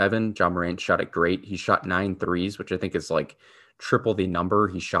today, Evan. John Morant shot it great. He shot 9 threes, which I think is like triple the number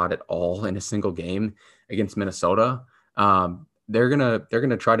he shot it all in a single game against Minnesota. They're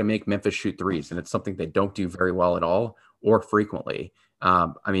gonna try to make Memphis shoot threes, and it's something they don't do very well at all or frequently.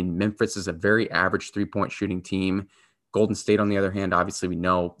 I mean, Memphis is a very average 3-point shooting team. Golden State, on the other hand, obviously we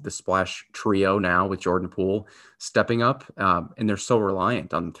know the splash trio now with Jordan Poole stepping up, and they're so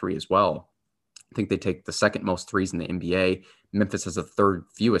reliant on the three as well. I think they take the second most threes in the NBA. Memphis has the third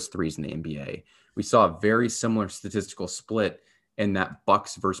fewest threes in the NBA. We saw a very similar statistical split in that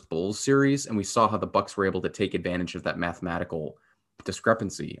Bucks versus Bulls series, and we saw how the Bucks were able to take advantage of that mathematical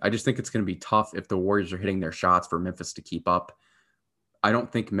discrepancy. I just think it's going to be tough if the Warriors are hitting their shots for Memphis to keep up. I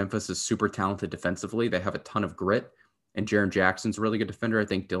don't think Memphis is super talented defensively. They have a ton of grit, and Jaren Jackson's a really good defender. I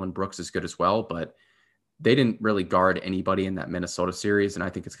think Dylan Brooks is good as well, but they didn't really guard anybody in that Minnesota series, and I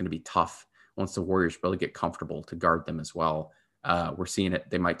think it's going to be tough once the Warriors really get comfortable to guard them as well. We're seeing it.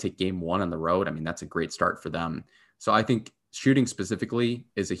 They might take game 1 on the road. I mean, that's a great start for them. So I think shooting specifically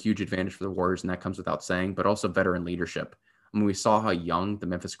is a huge advantage for the Warriors, and that comes without saying, but also veteran leadership. I mean, we saw how young the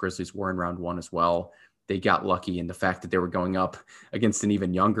Memphis Grizzlies were in round 1 as well. They got lucky in the fact that they were going up against an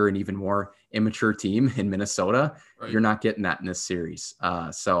even younger and even more immature team in Minnesota. Right. You're not getting that in this series.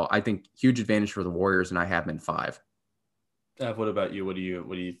 So I think huge advantage for the Warriors, and I have them in 5. What about you?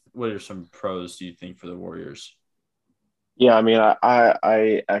 What are some pros do you think for the Warriors? Yeah, I mean,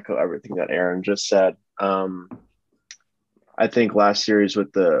 I echo everything that Aaron just said. I think last series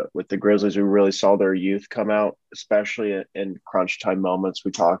with the Grizzlies, we really saw their youth come out, especially in crunch time moments.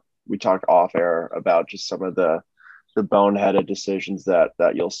 We talked off air about just some of the boneheaded decisions that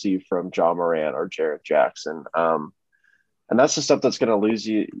you'll see from John Morant or Jaren Jackson. And that's the stuff that's going to lose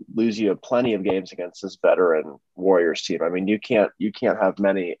you plenty of games against this veteran Warriors team. I mean, you can't have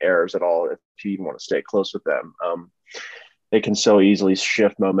many errors at all if you even want to stay close with them. They can so easily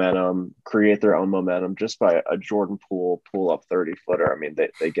shift momentum, create their own momentum just by a Jordan Poole pull up 30-footer. I mean,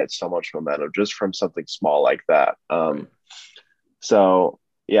 they get so much momentum just from something small like that. Right. So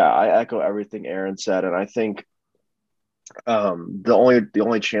yeah, I echo everything Aaron said, and I think the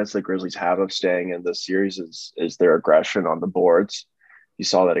only chance the Grizzlies have of staying in this series is their aggression on the boards. You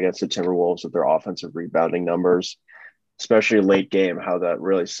saw that against the Timberwolves with their offensive rebounding numbers, especially late game, how that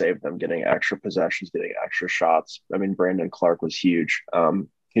really saved them getting extra possessions, getting extra shots. I mean, Brandon Clark was huge.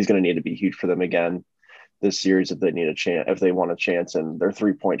 He's going to need to be huge for them again this series if they want a chance, and their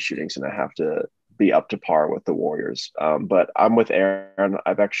 3-point shooting is going to have to be up to par with the Warriors. But I'm with Aaron.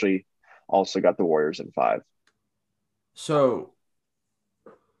 I've actually also got the Warriors in 5. So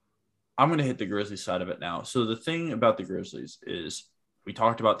I'm going to hit the Grizzlies side of it now. So the thing about the Grizzlies is we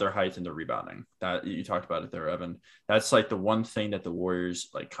talked about their height and their rebounding. That you talked about it there, Evan. That's like the one thing that the Warriors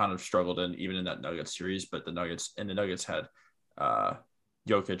like kind of struggled in, even in that Nuggets series. But the Nuggets had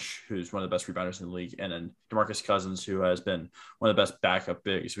Jokic, who's one of the best rebounders in the league, and then DeMarcus Cousins, who has been one of the best backup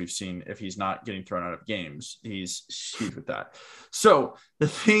bigs we've seen. If he's not getting thrown out of games, he's huge with that. So the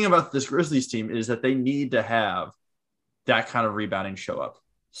thing about this Grizzlies team is that they need to have that kind of rebounding show up.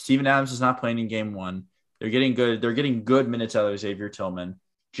 Steven Adams is not playing in game 1. They're getting good minutes out of Xavier Tillman.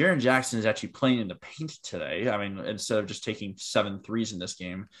 Jaren Jackson is actually playing in the paint today. I mean, instead of just taking 7 threes in this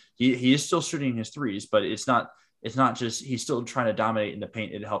game, he is still shooting his threes, but it's not just he's still trying to dominate in the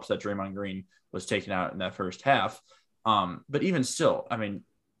paint. It helps that Draymond Green was taken out in that first half. But even still, I mean,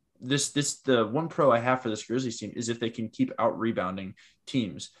 the one pro I have for this Grizzlies team is if they can keep out rebounding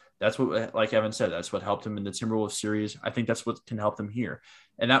teams. That's what, like Evan said, that's what helped him in the Timberwolves series. I think that's what can help them here.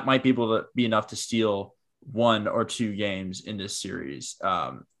 And that might be able to be enough to steal 1 or 2 games in this series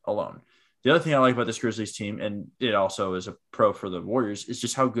alone. The other thing I like about this Grizzlies team, and it also is a pro for the Warriors, is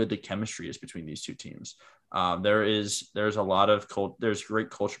just how good the chemistry is between these two teams. There's a lot of there's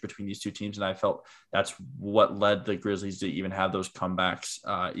great culture between these two teams, and I felt that's what led the Grizzlies to even have those comebacks,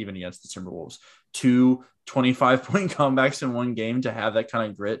 even against the Timberwolves. 2 25-point comebacks in one game, to have that kind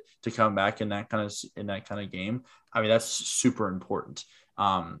of grit to come back in that kind of game. I mean, that's super important.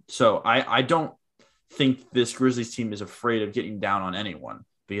 So I don't think this Grizzlies team is afraid of getting down on anyone,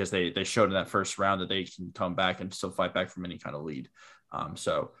 because they showed in that first round that they can come back and still fight back from any kind of lead.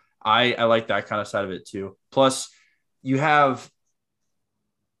 So I like that kind of side of it too. Plus, you have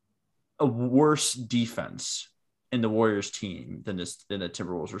a worse defense in the Warriors team than the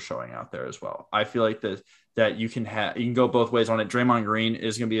Timberwolves were showing out there as well. I feel like that you can go both ways on it. Draymond Green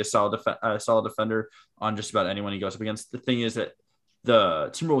is going to be a solid defender on just about anyone he goes up against. The thing is that the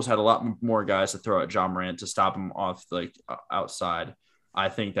Timberwolves had a lot more guys to throw at Ja Morant to stop him off outside. I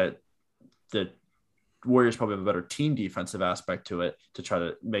think that the Warriors probably have a better team defensive aspect to it to try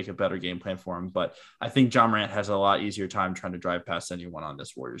to make a better game plan for him. But I think Ja Morant has a lot easier time trying to drive past anyone on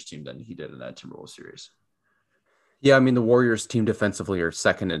this Warriors team than he did in that Timberwolves series. Yeah, I mean, the Warriors team defensively are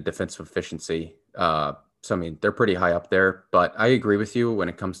second in defensive efficiency. So, I mean, they're pretty high up there. But I agree with you when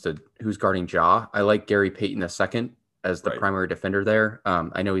it comes to who's guarding Ja. I like Gary Payton II as the primary defender there.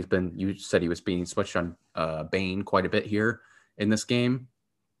 I know you said he was being switched on Bane quite a bit here in this game.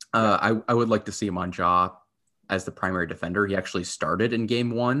 I would like to see him on Ja as the primary defender. He actually started in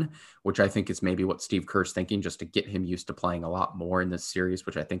game 1, which I think is maybe what Steve Kerr's thinking, just to get him used to playing a lot more in this series,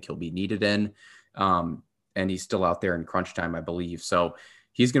 which I think he'll be needed in. And he's still out there in crunch time, I believe. So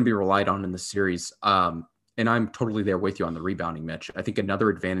he's going to be relied on in the series. And I'm totally there with you on the rebounding, Mitch. I think another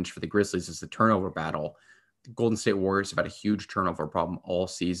advantage for the Grizzlies is the turnover battle. The Golden State Warriors have had a huge turnover problem all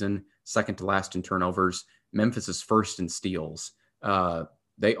season, second to last in turnovers. Memphis is first in steals.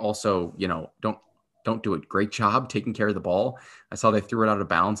 They also, don't do a great job taking care of the ball. I saw they threw it out of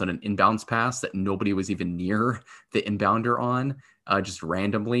bounds on an inbounds pass that nobody was even near the inbounder on, just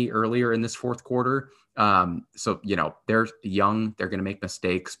randomly earlier in this fourth quarter. So, they're young, they're going to make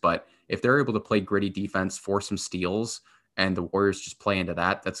mistakes, but if they're able to play gritty defense, force some steals, and the Warriors just play into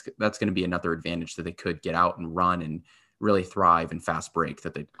that, that's going to be another advantage that they could get out and run and really thrive in fast break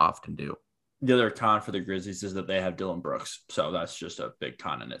that they often do. The other con for the Grizzlies is that they have Dylan Brooks. So that's just a big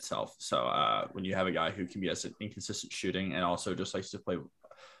con in itself. So when you have a guy who can be as inconsistent shooting and also just likes to play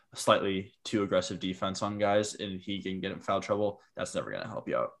slightly too aggressive defense on guys and he can get in foul trouble, that's never going to help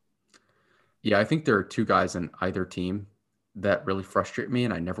you out. Yeah, I think there are two guys in either team that really frustrate me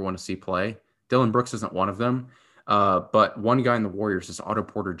and I never want to see play. Dylan Brooks isn't one of them. But one guy in the Warriors is Otto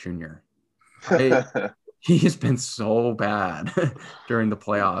Porter Jr. He has been so bad during the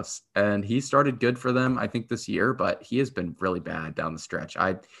playoffs, and he started good for them, I think, this year, but he has been really bad down the stretch.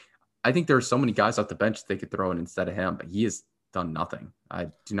 I think there are so many guys off the bench that they could throw in instead of him, but he has done nothing. I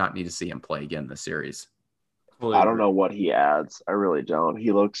do not need to see him play again this series. I don't know what he adds. I really don't.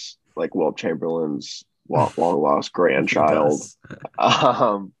 He looks like Wilt Chamberlain's long lost grandchild.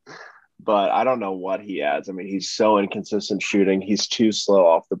 But I don't know what he adds. I mean, he's so inconsistent shooting. He's too slow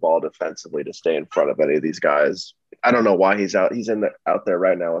off the ball defensively to stay in front of any of these guys. I don't know why he's out. He's out there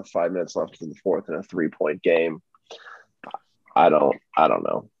right now with 5 minutes left in the fourth in a 3-point game. I don't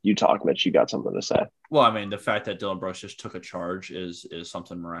know. You talk, Mitch. You got something to say. Well, I mean, the fact that Dylan Brooks just took a charge is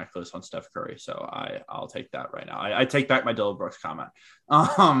something miraculous on Steph Curry. So I'll take that right now. I take back my Dylan Brooks comment.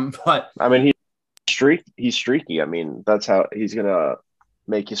 But I mean, he's streaky. I mean, that's how he's gonna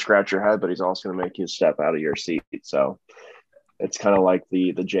make you scratch your head, but he's also going to make you step out of your seat. So it's kind of like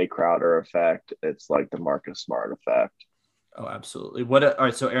the Jay Crowder effect. It's like the Marcus Smart effect. Oh, absolutely. All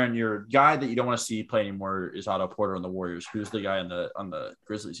right. So Aaron, your guy that you don't want to see play anymore is Otto Porter on the Warriors. Who's the guy on the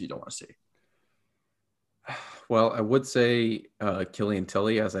Grizzlies you don't want to see? Well, I would say Killian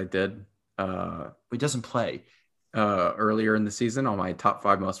Tilly, as I did. He doesn't play. Earlier in the season on my top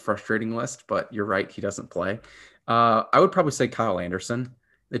 5 most frustrating list, but you're right, he doesn't play. I would probably say Kyle Anderson.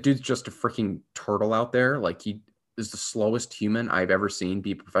 That dude's just a freaking turtle out there. Like, he is the slowest human I've ever seen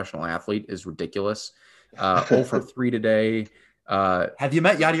be a professional athlete. Is ridiculous. 0 for 3 today. Have you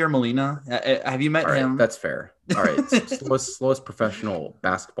met Yadier Molina? Have you met him? That's fair. All right. slowest professional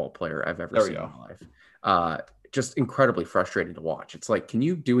basketball player I've ever seen in my life. Just incredibly frustrating to watch. It's like, can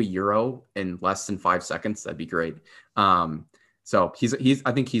you do a Euro in less than 5 seconds? That'd be great. So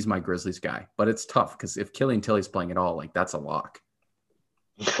I think he's my Grizzlies guy, but it's tough because if Killian Tilly's playing at all, like, that's a lock.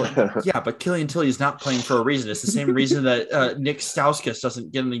 Yeah, but Killian Tilly is not playing for a reason. It's the same reason that Nick Stauskas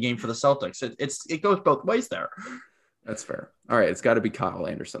doesn't get in the game for the Celtics. It goes both ways there. That's fair. All right, it's got to be Kyle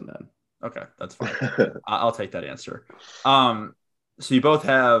Anderson then. Okay, that's fine. I'll take that answer. So you both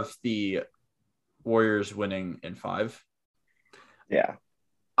have the Warriors winning in 5. Yeah.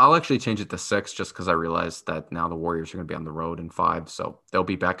 I'll actually change it to 6 just because I realized that now the Warriors are going to be on the road in 5, so they'll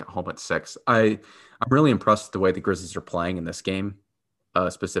be back at home at 6. I'm really impressed with the way the Grizzlies are playing in this game.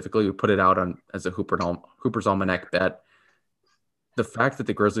 Specifically, we put it out on as a Hooper's Almanac bet. The fact that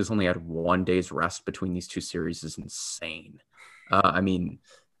the Grizzlies only had 1 day's rest between these two series is insane. I mean,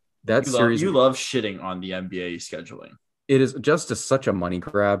 you love shitting on the NBA scheduling. It is just such a money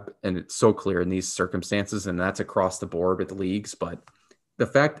grab, and it's so clear in these circumstances, and that's across the board with the leagues. But the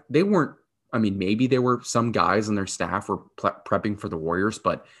fact they weren't, I mean, maybe there were some guys on their staff were prepping for the Warriors,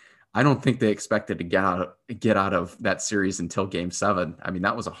 but I don't think they expected to get out of that series until Game 7. I mean,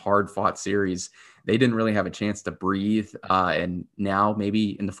 that was a hard-fought series. They didn't really have a chance to breathe, and now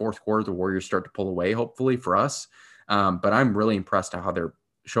maybe in the fourth quarter, the Warriors start to pull away, hopefully, for us. But I'm really impressed at how they're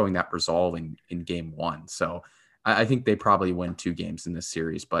showing that resolve in game one. So I think they probably win 2 games in this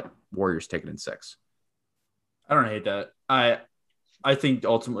series, but Warriors take it in 6. I don't hate that. I think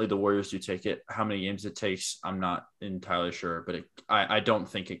ultimately the Warriors do take it. How many games it takes, I'm not entirely sure, but I don't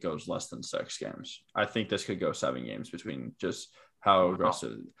think it goes less than 6 games. I think this could go 7 games between just how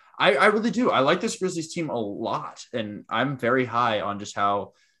aggressive. I really do. I like this Grizzlies team a lot, and I'm very high on just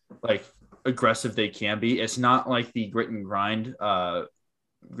how like aggressive they can be. It's not like the grit and grind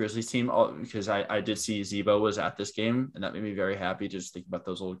Grizzlies team, because I did see Zebo was at this game, and that made me very happy to just think about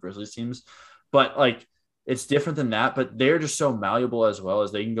those old Grizzlies teams. But like, it's different than that, but they're just so malleable as well,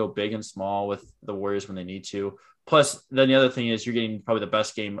 as they can go big and small with the Warriors when they need to. Plus, then the other thing is you're getting probably the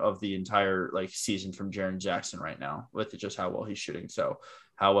best game of the entire like season from Jaren Jackson right now, with just how well he's shooting. So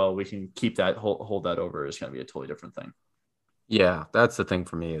how well we can keep that hold that over is going to be a totally different thing. Yeah, that's the thing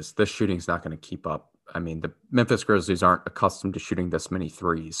for me, is this shooting's not going to keep up. I mean, the Memphis Grizzlies aren't accustomed to shooting this many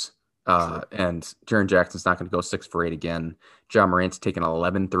threes. And Jaren Jackson's not going to go 6 for 8 again. John Morant's taken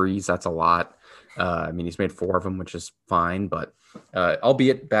 11 threes. That's a lot. I mean, he's made 4 of them, which is fine, but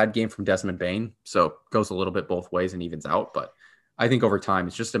albeit bad game from Desmond Bane. So goes a little bit both ways and evens out. But I think over time,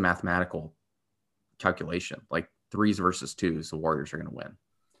 it's just a mathematical calculation. Like 3s versus 2s, the Warriors are going to win.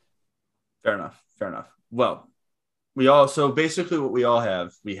 Fair enough. Well, we have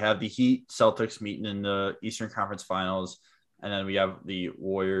the Heat Celtics meeting in the Eastern Conference Finals, and then we have the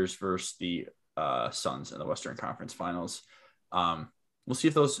Warriors versus the Suns in the Western Conference Finals. We'll see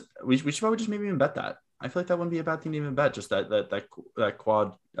if those we should probably just maybe even bet that. I feel like that wouldn't be a bad thing to even bet, just that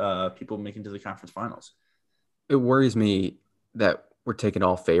quad people making to the conference finals. It worries me that we're taking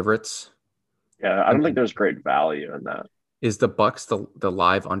all favorites. Yeah, I don't think there's great value in that. Is the Bucks the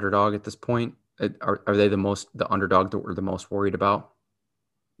live underdog at this point? Are they the underdog that we're the most worried about?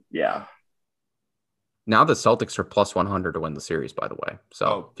 Yeah. Now the Celtics are plus 100 to win the series, by the way.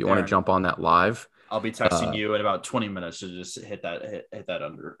 So if you want to jump on that live, I'll be texting you in about 20 minutes to just hit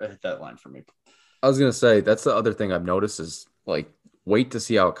that line for me. I was going to say, that's the other thing I've noticed is like, wait to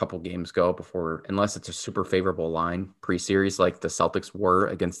see how a couple games go before, unless it's a super favorable line pre-series, like the Celtics were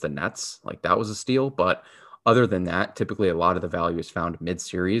against the Nets, like that was a steal. But other than that, typically a lot of the value is found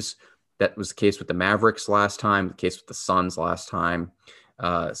mid-series. That was the case with the Mavericks last time, the case with the Suns last time.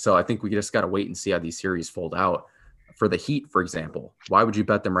 So I think we just got to wait and see how these series fold out. For the Heat, for example, why would you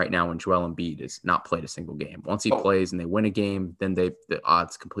bet them right now when Joel Embiid has not played a single game? Once he plays and they win a game, then the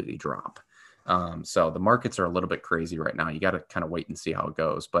odds completely drop. So the markets are a little bit crazy right now. You got to kind of wait and see how it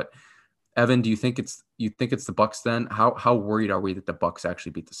goes. But Evan, do you think it's the Bucks then? How worried are we that the Bucks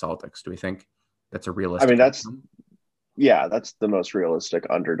actually beat the Celtics? Do we think that's a realistic? I mean, that's the most realistic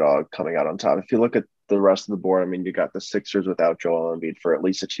underdog coming out on top. If you look at the rest of the board, I mean, you got the Sixers without Joel Embiid for at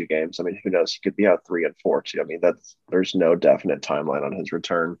least 2 games. I mean, who knows? He could be out 3 and 4 too. I mean, there's no definite timeline on his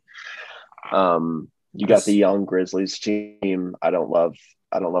return. You got the young Grizzlies team. I don't love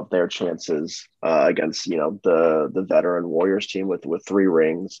their chances against the veteran Warriors team with 3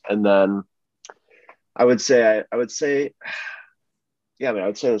 rings. And then I would say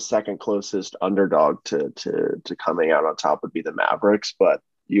the second closest underdog to coming out on top would be the Mavericks, but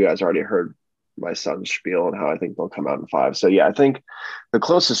you guys already heard my son's spiel and how I think they'll come out in 5. So yeah, I think the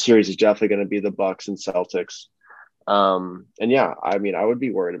closest series is definitely going to be the Bucks and Celtics. And yeah, I mean, I would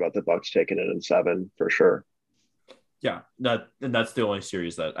be worried about the Bucks taking it in 7 for sure. Yeah, that's the only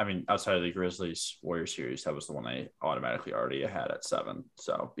series that, I mean, outside of the Grizzlies Warriors series, that was the one I automatically already had at 7.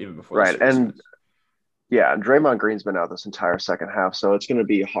 So even before, right, and yeah, Draymond Green's been out this entire second half, so it's going to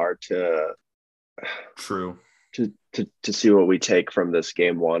be hard to see what we take from this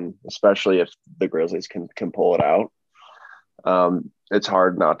game 1, especially if the Grizzlies can pull it out. It's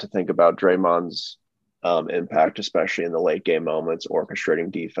hard not to think about Draymond's impact, especially in the late game moments,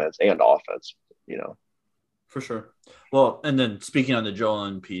 orchestrating defense and offense. For sure. Well, and then speaking on the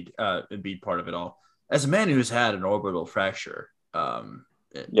Joel Embiid part of it all, as a man who's had an orbital fracture.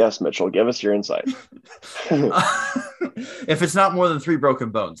 Yes, Mitchell, give us your insight. If it's not more than 3 broken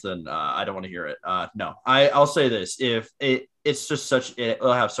bones, then I don't want to hear it. No, I'll say this: if it's just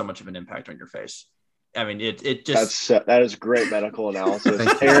it'll have so much of an impact on your face. I mean, it just that is great medical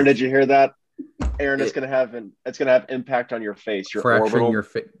analysis. Aaron, did you hear that? Aaron, it's going to have impact on your face. Fracturing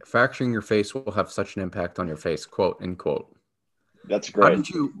your face will have such an impact on your face. Quote unquote. That's great.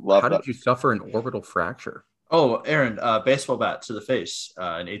 How did you suffer an orbital fracture? Oh, Aaron, baseball bat to the face in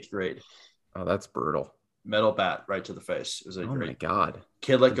 8th grade. Oh, that's brutal. Metal bat right to the face. It was my God.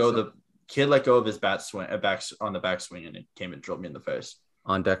 Kid let go of his bat swing on the backswing, and it came and drilled me in the face.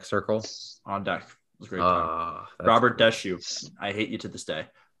 On deck circle? On deck. It was a great time. Robert Deshu. I hate you to this day.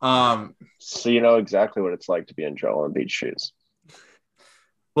 So you know exactly what it's like to be in Joel Embiid's shoes.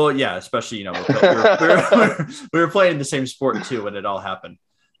 Well, yeah, especially we were playing the same sport too when it all happened.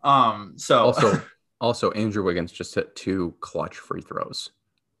 So also Andrew Wiggins just hit 2 clutch free throws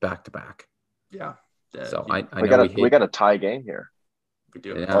back to back. Yeah. So I we know got a tie game here. We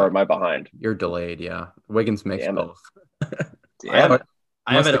do. Yeah. Or am I behind? You're delayed. Yeah, Wiggins makes both. I have it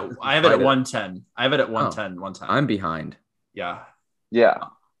at 110. I have it at 110 Oh, one time. I'm behind. Yeah.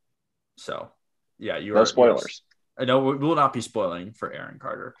 So yeah, no spoilers. I know we will not be spoiling for Aaron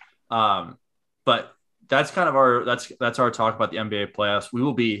Carter. But that's kind of our talk about the NBA playoffs. We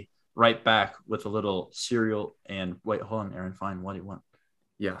will be right back with a little cereal and wait, hold on, Aaron. Fine. What do you want?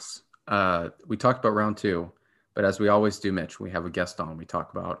 Yes. We talked about round 2, but as we always do, Mitch, we have a guest on. We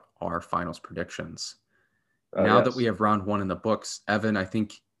talk about our finals predictions. Now that we have round 1 in the books, Evan, I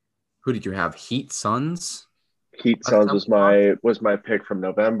think, who did you have? Heat Suns? Heat Suns was my pick from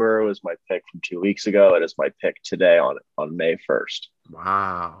November. It was my pick from 2 weeks ago. It is my pick today on May 1st.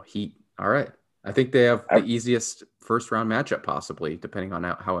 Wow. Heat. All right. I think they have the easiest first round matchup possibly, depending on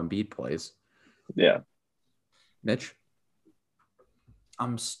how Embiid plays. Yeah. Mitch?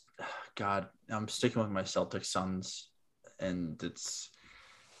 I'm sticking with my Celtics Suns, and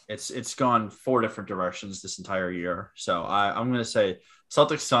it's gone 4 different directions this entire year. So I'm going to say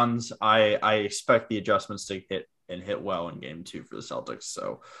Celtics Suns. I expect the adjustments to hit well in game 2 for the Celtics.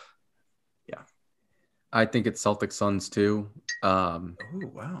 So yeah, I think it's Celtics Suns too. Oh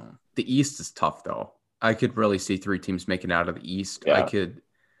wow. The East is tough though. I could really see 3 teams making it out of the East. Yeah.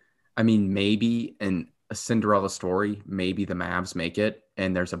 Maybe in a Cinderella story, maybe the Mavs make it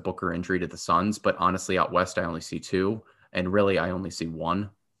and there's a Booker injury to the Suns, but honestly out West I only see 2 and really I only see 1.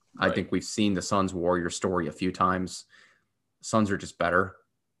 Right. I think we've seen the Suns Warriors story a few times. Suns are just better,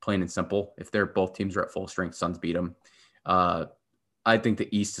 plain and simple. If they're both teams are at full strength, Suns beat them. I think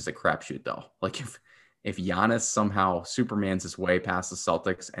the East is a crapshoot though. Like if Giannis somehow Supermans his way past the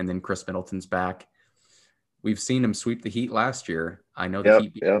Celtics and then Chris Middleton's back, we've seen him sweep the Heat last year. I know the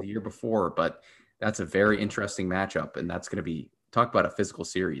Heat beat the year before, but that's a very interesting matchup. And that's going to be, talk about a physical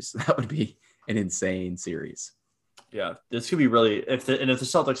series. That would be an insane series. Yeah, this could be really, if the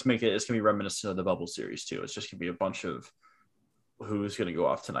Celtics make it, it's going to be reminiscent of the bubble series too. It's just going to be a bunch of who's going to go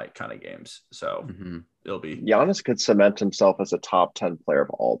off tonight kind of games. So it'll be. Giannis could cement himself as a top 10 player of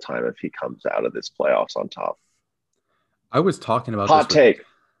all time if he comes out of this playoffs on top. I was talking about hot take,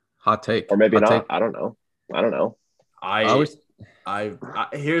 or maybe hot not. Take. I don't know.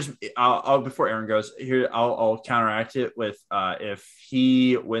 Before Aaron goes here, I'll counteract it with if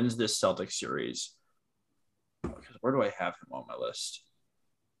he wins this Celtics series. Because where do I have him on my list?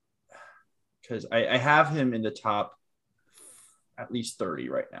 Because I have him in the top at least 30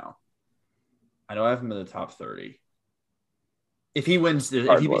 right now. I know I have him in the top 30. If he wins,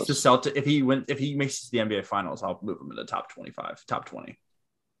 if he beats the Celtics, if he makes it to the NBA Finals, I'll move him to the top 25, top 20,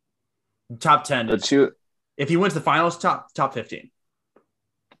 top 10. If he wins the Finals, top 15.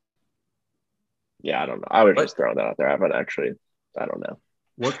 Yeah, I don't know. I would just throw that out there. I don't know.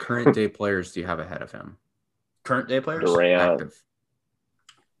 What current day players do you have ahead of him? Current day players?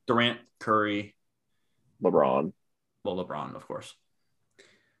 Durant, Curry, LeBron. Well, LeBron, of course.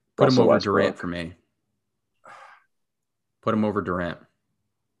 Put him over Durant for me. Put him over Durant.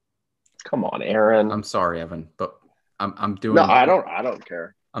 Come on, Aaron. I'm sorry, Evan, but I'm doing. No, I don't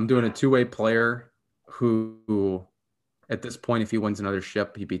care. I'm doing a 2-way player who, at this point, if he wins another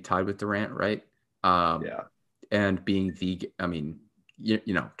ship, he'd be tied with Durant, right? Yeah. And being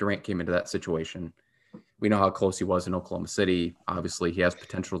Durant came into that situation. We know how close he was in Oklahoma City. Obviously, he has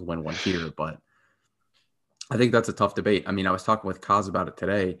potential to win one here, but I think that's a tough debate. I mean, I was talking with Kaz about it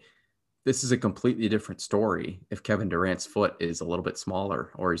today. This is a completely different story if Kevin Durant's foot is a little bit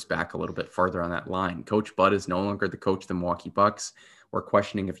smaller or he's back a little bit farther on that line. Coach Bud is no longer the coach of the Milwaukee Bucks. We're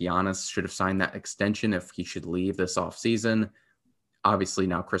questioning if Giannis should have signed that extension, if he should leave this offseason. Obviously,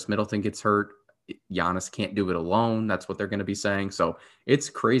 now Chris Middleton gets hurt. Giannis can't do it alone. That's what they're going to be saying. So it's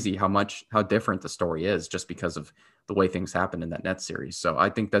crazy how different the story is just because of the way things happened in that Nets series. So I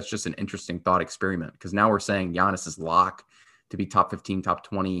think that's just an interesting thought experiment because now we're saying Giannis is locked to be top 15, top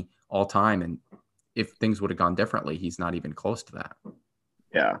 20 all time. And if things would have gone differently, he's not even close to that.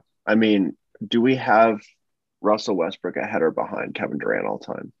 Yeah. I mean, do we have Russell Westbrook ahead or behind Kevin Durant all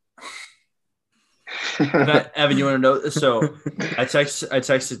time? Evan, you want to know? So I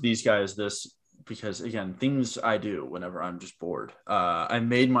texted these guys this because, again, things I do whenever I'm just bored. I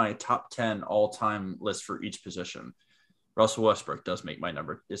made my top 10 all-time list for each position. Russell Westbrook is my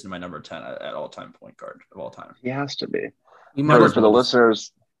number 10 at all-time point guard of all time. He has to be. For the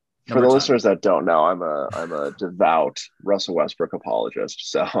listeners, For the listeners that don't know, I'm a devout Russell Westbrook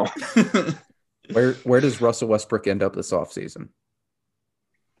apologist. So Where does Russell Westbrook end up this offseason?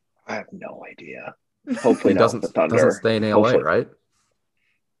 I have no idea. Hopefully He not with the Thunder. doesn't stay in LA, Hopefully. right?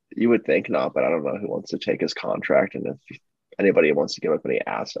 You would think not, but I don't know who wants to take his contract and if anybody wants to give up any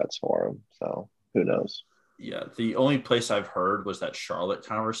assets for him. So who knows? Yeah, the only place I've heard was that Charlotte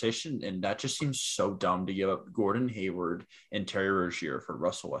conversation, and that just seems so dumb to give up Gordon Hayward and Terry Rozier for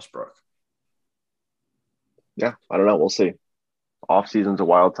Russell Westbrook. Yeah, I don't know. We'll see. Off season's a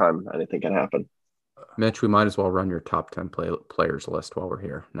wild time. Anything can happen. Mitch, we might as well run your top 10 players list while we're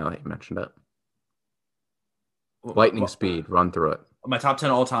here, now that you mentioned it. Lightning speed, run through it. My top 10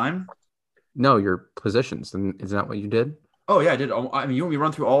 all time? No, your positions. Isn't that what you did? Oh, yeah, I did. I mean, you want me to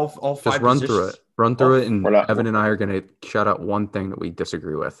run through all five Just run positions? through it. Run through it, and Evan and I are going to shout out one thing that we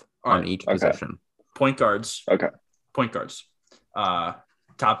disagree with on each position. Point guards. Okay. Point guards.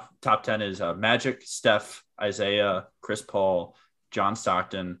 Top 10 is Magic, Steph, Isaiah, Chris Paul, John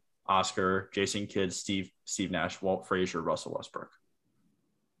Stockton, Oscar, Jason Kidd, Steve Nash, Walt Frazier, Russell Westbrook.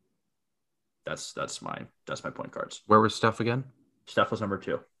 That's my point guards. Where was Steph again? Steph was number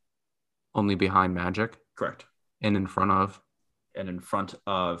 2. Only behind Magic? Correct. And in front of? And in front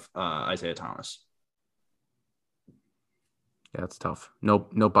of Isaiah Thomas. Yeah, it's tough. No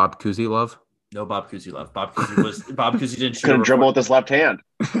Bob Cousy love? No Bob Cousy love. Bob Cousy didn't shoot. Couldn't dribble with his left hand.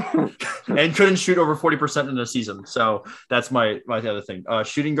 And couldn't shoot over 40% in a season. So that's my other thing.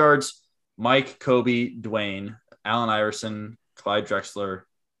 Shooting guards, Mike, Kobe, Dwayne, Allen Iverson, Clyde Drexler,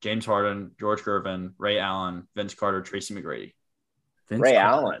 James Harden, George Gervin, Ray Allen, Vince Carter, Tracy McGrady. Ray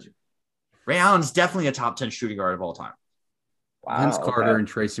Allen. Ray Allen's definitely a top 10 shooting guard of all time. Wow, Vince Carter and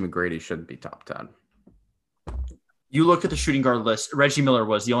Tracy McGrady shouldn't be top 10. You look at the shooting guard list. Reggie Miller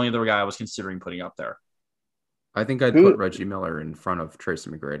was the only other guy I was considering putting up there. I think I'd put Reggie Miller in front of Tracy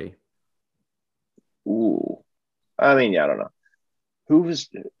McGrady. Ooh. I mean, yeah, I don't know. Who's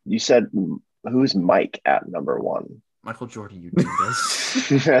Mike at number 1? Michael Jordan, you do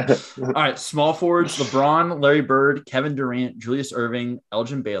this. All right, small forwards, LeBron, Larry Bird, Kevin Durant, Julius Erving,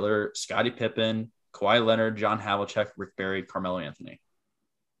 Elgin Baylor, Scottie Pippen, Kawhi Leonard, John Havlicek, Rick Barry, Carmelo Anthony.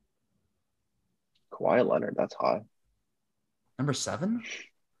 Kawhi Leonard, that's high. Number 7?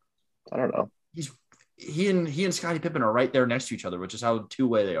 I don't know. He and Scottie Pippen are right there next to each other, which is how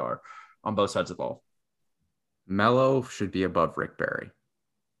two-way they are on both sides of the ball. Melo should be above Rick Barry.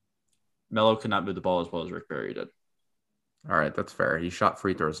 Melo could not move the ball as well as Rick Barry did. All right, that's fair. He shot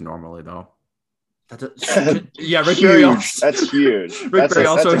free throws normally, though. Yeah, Rick Barry also. That's huge. Rick Barry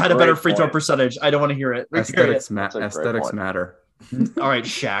also had a better free throw percentage. I don't want to hear it. Aesthetics matter. All right,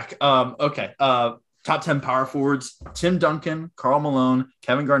 Shaq. Okay. Top 10 power forwards: Tim Duncan, Karl Malone,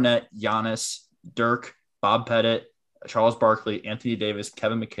 Kevin Garnett, Giannis, Dirk, Bob Pettit, Charles Barkley, Anthony Davis,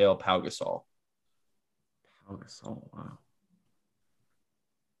 Kevin McHale, Pau Gasol. Pau Gasol, wow.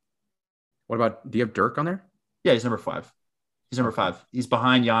 What about? Do you have Dirk on there? Yeah, he's number 5. He's number 5. He's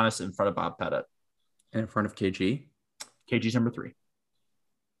behind Giannis in front of Bob Pettit. And in front of KG? KG's number 3.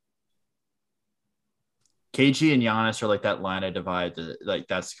 KG and Giannis are like that line I divide.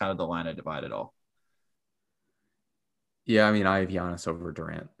 That's kind of the line I divide it all. Yeah, I mean, I have Giannis over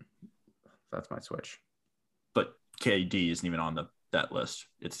Durant. That's my switch. But KD isn't even on that list.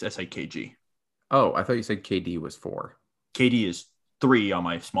 It's like KG. Oh, I thought you said KD was 4. KD is 3 on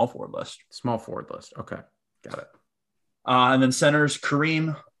my small forward list. Small forward list. Okay. Got it. And then centers,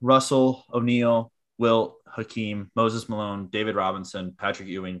 Kareem, Russell, O'Neal, Wilt, Hakeem, Moses Malone, David Robinson, Patrick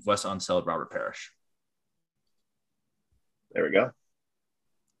Ewing, Wes Unseld, Robert Parrish. There we go.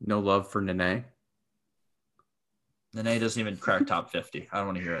 No love for Nene. Nene doesn't even crack top 50. I don't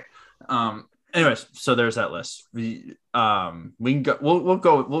want to hear it. Anyways, so there's that list. We can go. We'll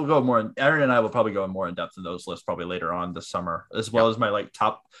go more. Aaron and I will probably go more in depth in those lists probably later on this summer, as well as my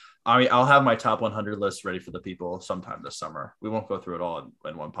top. I'll have my top 100 list ready for the people sometime this summer. We won't go through it all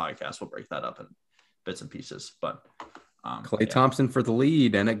in one podcast. We'll break that up in bits and pieces. But Klay Thompson for the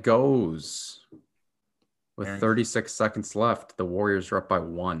lead, and it goes with 36 seconds left. The Warriors are up by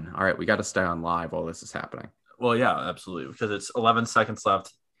 1. All right, we got to stay on live while this is happening. Well, yeah, absolutely, because it's 11 seconds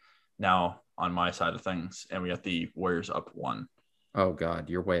left now on my side of things, and we got the Warriors up 1. Oh God,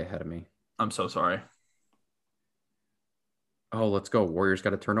 you're way ahead of me. I'm so sorry. Oh, let's go. Warriors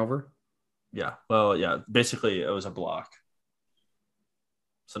got a turnover? Yeah. Well, yeah. Basically, it was a block.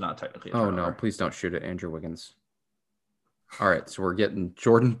 So not technically a turnover. Oh, no. Please don't shoot it, Andrew Wiggins. All right. So we're getting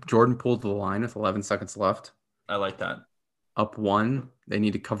Jordan pulled to the line with 11 seconds left. I like that. Up 1. They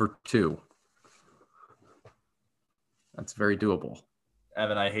need to cover 2. That's very doable.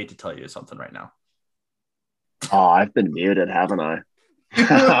 Evan, I hate to tell you something right now. Oh, I've been muted, haven't I? You've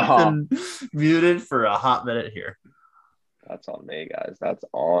been muted for a hot minute here. That's on me, guys. That's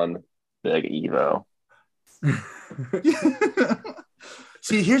on Big Evo.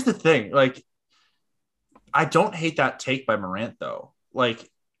 See, here's the thing. Like, I don't hate that take by Morant, though. Like,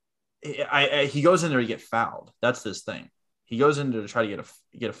 he goes in there to get fouled. That's this thing. He goes in there to try to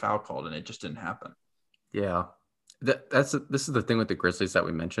get a foul called, and it just didn't happen. Yeah. This is the thing with the Grizzlies that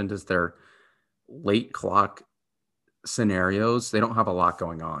we mentioned is their late clock scenarios. They don't have a lot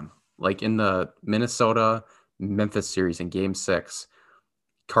going on. Like in the Minnesota-Memphis series in Game 6,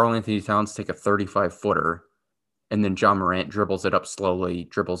 Karl-Anthony Towns take a 35-footer, and then John Morant dribbles it up slowly,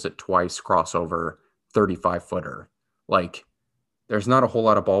 dribbles it twice, crossover, 35-footer. Like, there's not a whole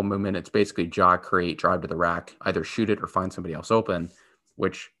lot of ball movement. It's basically jog, create, drive to the rack, either shoot it or find somebody else open,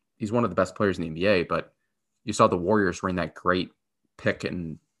 which he's one of the best players in the NBA, but you saw the Warriors ran that great pick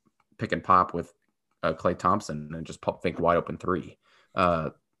and pop with Klay Thompson and just think wide open three.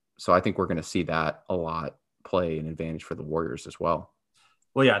 So I think we're going to see that a lot play an advantage for the Warriors as well.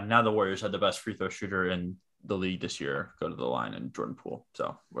 Well, yeah, now the Warriors had the best free throw shooter in the league this year go to the line in Jordan Poole.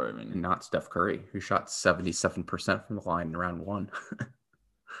 So, and not Steph Curry, who shot 77% from the line in round 1.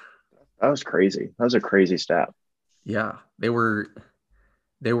 That was crazy. That was a crazy stat. Yeah, they were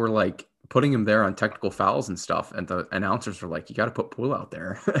like putting him there on technical fouls and stuff, and the announcers were like, "You got to put Poole out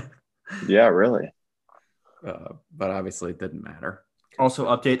there." Yeah, really. But obviously, it didn't matter. Also,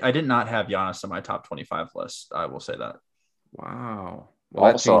 update: I did not have Giannis on my top 25 list. I will say that. Wow.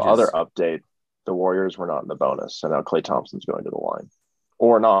 Well, Also, other update: the Warriors were not in the bonus, so now Klay Thompson's going to the line,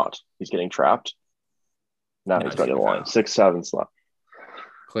 or not? He's getting trapped. Now he's going to the line. 6-7 left.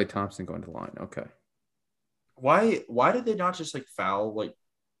 Klay Thompson going to the line. Okay. Why did they not just like foul? Like,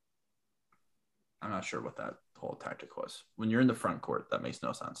 I'm not sure what that whole tactic was. When you're in the front court, that makes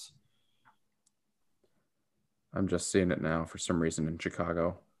no sense. I'm just seeing it now for some reason in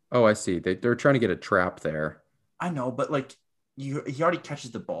Chicago. Oh, I see. They're trying to get a trap there. I know, but like he already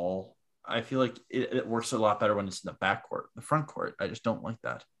catches the ball. I feel like it works a lot better when it's in the back court. The front court, I just don't like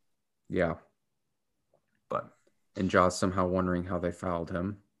that. Yeah. And Ja's somehow wondering how they fouled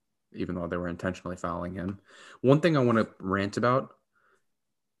him, even though they were intentionally fouling him. One thing I want to rant about,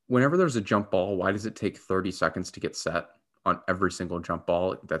 whenever there's a jump ball, why does it take 30 seconds to get set on every single jump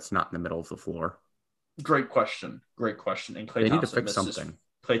ball that's not in the middle of the floor? Great question. And They need to fix something.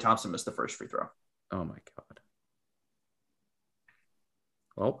 Klay Thompson missed the first free throw. Oh, my God.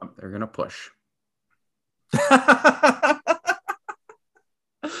 Well, they're going to push.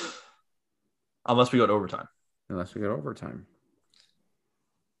 Unless we go to overtime.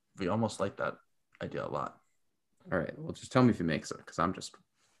 We almost like that idea a lot. All right. Well, just tell me if he makes it, because I'm just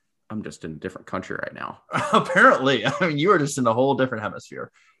in a different country right now. Apparently. I mean, you are just in a whole different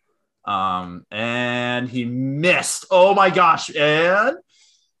hemisphere. And he missed. Oh my gosh. And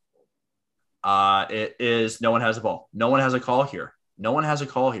it is no one has a ball. No one has a call here.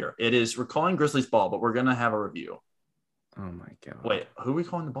 It is we're calling Grizzlies ball, but we're gonna have a review. Oh my God. Wait, who are we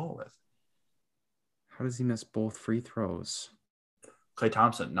calling the ball with? How does he miss both free throws? Klay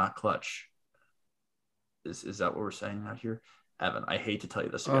Thompson, not Clutch. Is that what we're saying out here? Evan, I hate to tell you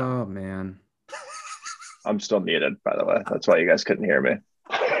this again. Oh man. I'm still muted, by the way. That's why you guys couldn't hear me.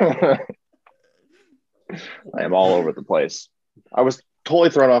 I am all over the place. I was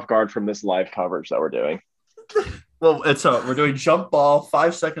totally thrown off guard from this live coverage that we're doing. Well, we're doing jump ball,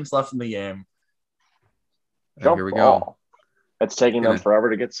 5 seconds left in the game. Here we go. It's taking them forever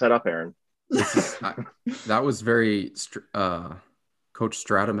to get set up, Aaron. That was very Coach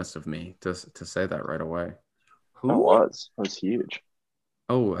Stratamus of me to say that right away. That was huge.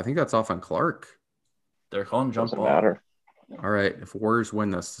 Oh, I think that's off on Clark. They're calling jump ball. Doesn't matter. All right. If Warriors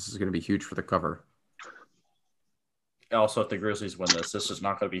win this is going to be huge for the cover. Also, if the Grizzlies win this is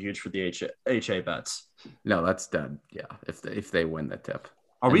not going to be huge for the HA bets. No, that's dead. Yeah, if they win the tip.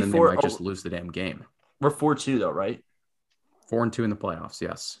 They might just lose the damn game. We're 4-2 though, right? 4-2 in the playoffs,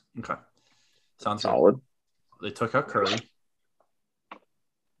 yes. Okay. Sounds solid. Good. They took out Curry.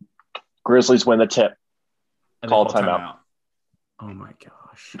 Grizzlies win the tip. And call timeout. Oh my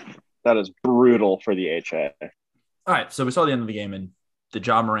gosh. That is brutal for the HA. All right, so we saw the end of the game and the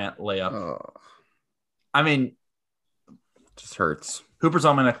Ja Morant layup. Oh. I mean, just hurts. Hooper's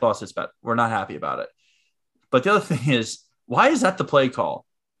on my neck lost his bet. We're not happy about it. But the other thing is, why is that the play call?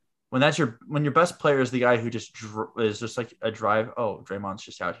 When your best player is the guy who just is just like a drive. Oh, Draymond's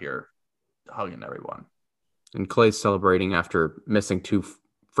just out here hugging everyone. And Klay's celebrating after missing 2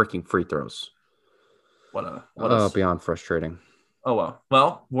 freaking free throws. Beyond frustrating. Oh, well.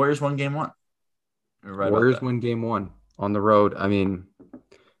 Well, Warriors won game 1. Warriors win game 1 on the road. I mean,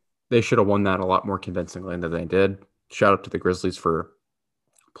 they should have won that a lot more convincingly than they did. Shout out to the Grizzlies for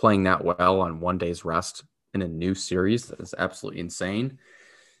playing that well on one day's rest in a new series. That is absolutely insane.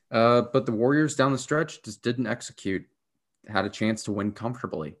 But the Warriors down the stretch just didn't execute. Had a chance to win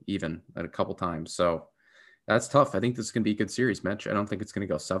comfortably, even at a couple times. So that's tough. I think this is going to be a good series, Mitch. I don't think it's going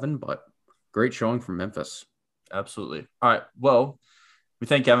to go 7, but great showing from Memphis. Absolutely. All right. Well, we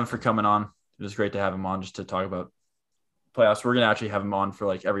thank Evan for coming on. It was great to have him on just to talk about playoffs. We're going to actually have him on for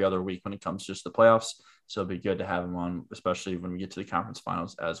like every other week when it comes to just the playoffs. So it'll be good to have him on, especially when we get to the conference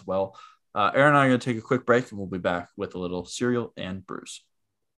finals as well. Aaron and I are going to take a quick break, and we'll be back with a little Cereal and Brews.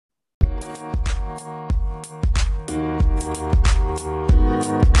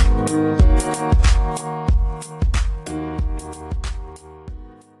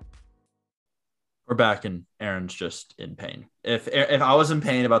 We're back, and Aaron's just in pain. If I was in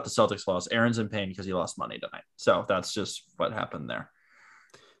pain about the Celtics loss, Aaron's in pain because he lost money tonight. So that's just what happened there.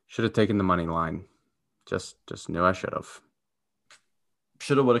 Should have taken the money line. Just knew I should have.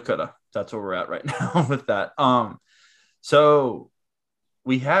 Shoulda, woulda, coulda. That's where we're at right now with that. So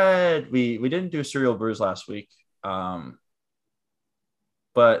we didn't do Cereal Brews last week.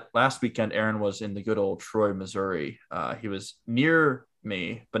 But last weekend, Aaron was in the good old Troy, Missouri. He was near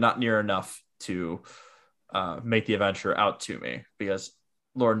me, but not near enough to make the adventure out to me, because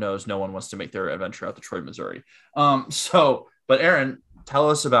Lord knows no one wants to make their adventure out to Troy, Missouri. But Aaron, tell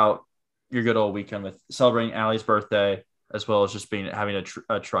us about your good old weekend with celebrating Allie's birthday, as well as just having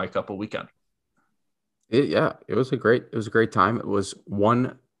a tri-couple weekend. It was a great time. It was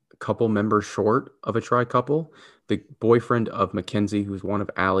one couple members short of a tri-couple. The boyfriend of Mackenzie, who's one of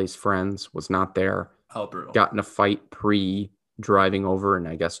Allie's friends, was not there. How brutal. Got in a fight pre-driving over, and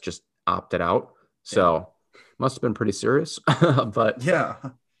I guess just opted out. So must have been pretty serious. But yeah,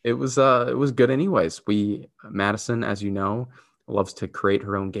 it was good anyways. Madison, as you know, loves to create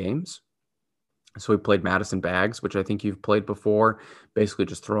her own games. So we played Madison Bags, which I think you've played before. Basically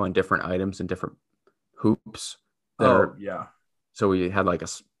just throw in different items and different hoops. So we had like a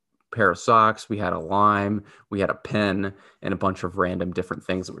pair of socks, we had a lime, we had a pen, and a bunch of random different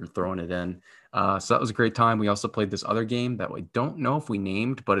things that we were throwing it in. So that was a great time. We also played this other game that we don't know if we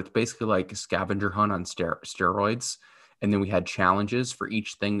named, but it's basically like a scavenger hunt on steroids. And then we had challenges for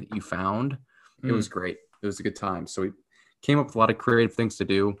each thing that you found. It was great. It was a good time. So we came up with a lot of creative things to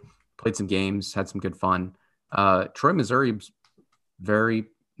do, played some games, had some good fun. Troy, Missouri, very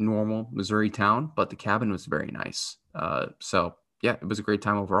normal Missouri town, but the cabin was very nice. So yeah, it was a great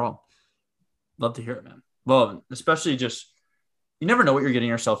time overall. Love to hear it, man. Well, especially just, you never know what you're getting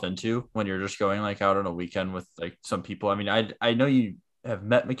yourself into when you're just going like out on a weekend with like some people. I mean, I know you have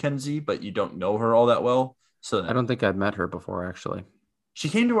met Mackenzie, but you don't know her all that well. So I don't think I'd met her before, actually. She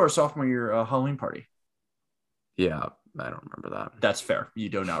came to our sophomore year Halloween party. Yeah, I don't remember that. That's fair. You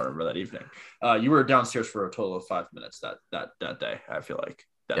do not remember that evening. You were downstairs for a total of 5 minutes that day. I feel like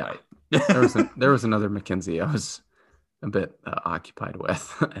that night. there was another Mackenzie I was a bit occupied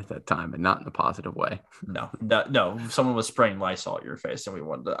with at that time, and not in a positive way. No. Someone was spraying Lysol at your face, and I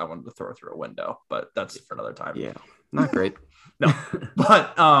wanted to throw it through a window, but that's for another time. Yeah, not great. No,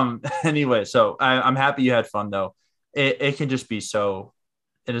 but anyway, so I'm happy you had fun though. It can just be so.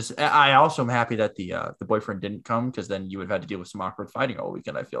 It is. I also am happy that the boyfriend didn't come, because then you would have had to deal with some awkward fighting all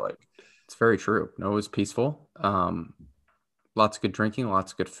weekend, I feel like. It's very true. No, it was peaceful. Lots of good drinking,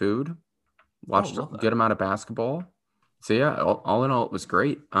 lots of good food. Watched a good amount of basketball. So yeah, all in all, it was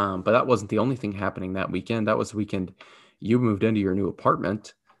great. But that wasn't the only thing happening that weekend. That was the weekend you moved into your new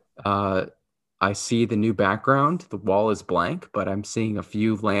apartment. I see the new background. The wall is blank, but I'm seeing a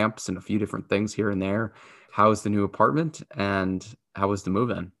few lamps and a few different things here and there. How is the new apartment, and how was the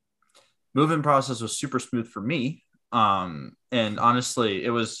move-in? Move-in process was super smooth for me. And honestly,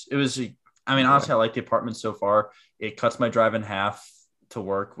 it was. I mean, honestly, I like the apartment so far. It cuts my drive in half to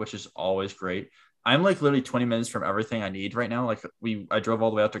work, which is always great. I'm like literally 20 minutes from everything I need right now. Like I drove all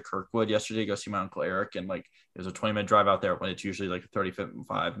the way out to Kirkwood yesterday to go see my Uncle Eric, and like it was a 20-minute drive out there when it's usually like a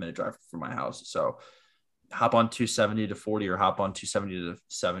 35-minute drive from my house. So hop on 270 to 40 or hop on 270 to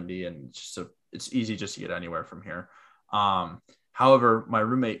 70, and it's easy just to get anywhere from here. However, my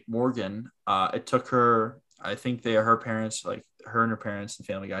roommate Morgan, it took her, I think her parents, like her and her parents and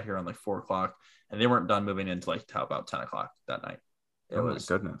family got here on like 4:00, and they weren't done moving into like about 10 o'clock that night. My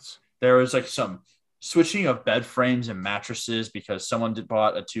goodness. There was like some switching of bed frames and mattresses because someone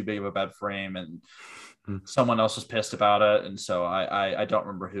bought a too big of a bed frame, and someone else was pissed about it. And so I don't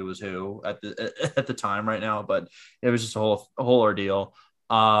remember who was who at the time right now, but it was just a whole ordeal.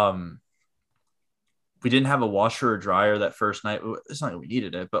 We didn't have a washer or dryer that first night. It's not like we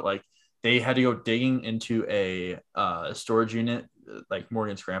needed it, but like they had to go digging into a storage unit. Like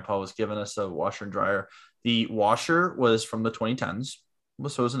Morgan's grandpa was giving us a washer and dryer. The washer was from the 2010s.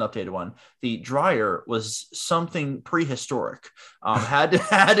 so it was an updated one. The dryer was something prehistoric. Had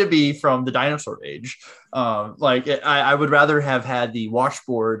to be from the dinosaur age. I would rather have had the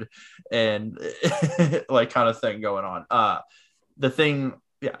washboard and like kind of thing going on. The thing,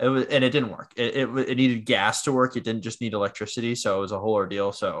 yeah, it was, and it didn't work. It needed gas to work. It didn't just need electricity, so it was a whole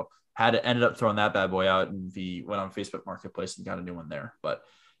ordeal. So ended up throwing that bad boy out, and went on Facebook Marketplace and got a new one there. But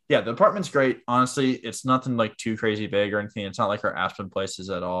yeah, the apartment's great. Honestly, it's nothing like too crazy big or anything. It's not like our Aspen places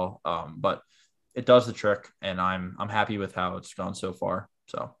at all. But it does the trick, and I'm happy with how it's gone so far.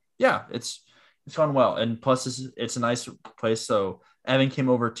 So yeah, it's gone well. And plus it's a nice place. So Evan came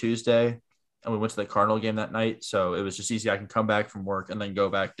over Tuesday and we went to the Cardinal game that night. So it was just easy. I can come back from work and then go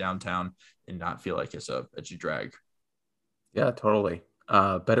back downtown and not feel like it's a drag. Yeah, totally.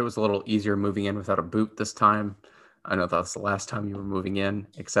 Bet it was a little easier moving in without a boot this time. I know that's the last time you were moving in,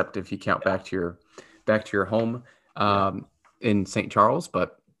 except if you count back to your home in St. Charles.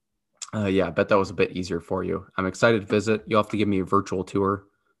 But yeah, I bet that was a bit easier for you. I'm excited to visit. You'll have to give me a virtual tour.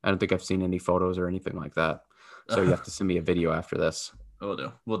 I don't think I've seen any photos or anything like that. So you have to send me a video after this.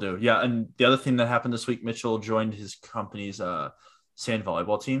 We'll do. Yeah. And the other thing that happened this week, Mitchell joined his company's sand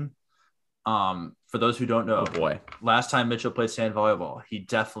volleyball team. For those who don't know, last time Mitchell played sand volleyball, he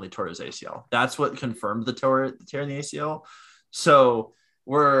definitely tore his ACL. That's what confirmed the tear in the ACL. So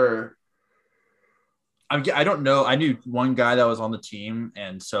I don't know. I knew one guy that was on the team,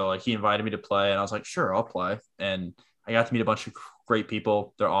 and so like he invited me to play, and I was like, sure, I'll play. And I got to meet a bunch of great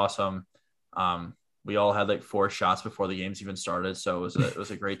people. They're awesome. We all had like 4 shots before the games even started, so it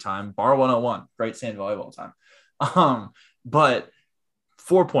was a great time. Bar 101, great sand volleyball time. But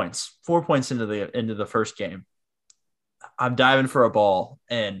 4 points into the first game. I'm diving for a ball,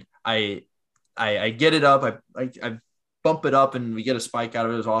 and I get it up. I bump it up, and we get a spike out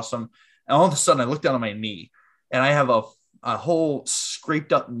of it. It was awesome. And all of a sudden, I look down on my knee, and I have a whole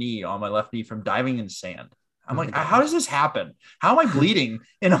scraped up knee on my left knee from diving in sand. I'm like, how does this happen? How am I bleeding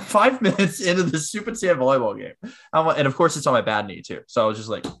in 5 minutes into the stupid sand volleyball game? And of course, it's on my bad knee too. So I was just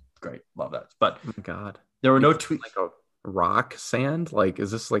like, great, love that. But oh my God, there were no tweets. Like a rock sand? Like,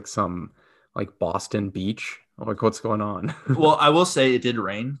 is this like some like Boston beach? Like, what's going on? Well, I will say it did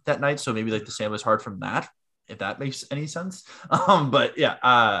rain that night, so maybe like the sand was hard from that, if that makes any sense. But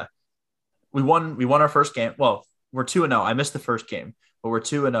yeah, we won our first game. Well, we're 2-0. I missed the first game, but we're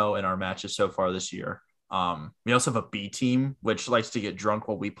 2-0 in our matches so far this year. We also have a B team which likes to get drunk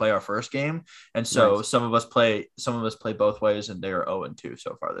while we play our first game, and so nice. some of us play both ways, and they are 0-2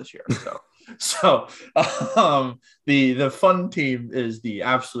 so far this year. So the fun team is the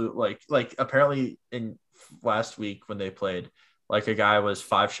absolute like apparently in last week when they played, like a guy was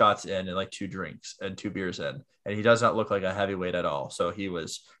 5 shots in and like 2 drinks and 2 beers in, and he does not look like a heavyweight at all. So he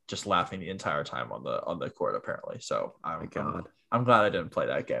was just laughing the entire time on the court apparently. So I'm glad I didn't play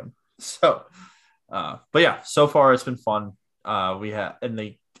that game. So. But yeah, so far it's been fun. We had,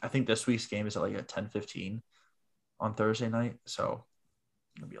 I think this week's game is at like at 10:15 on Thursday night. So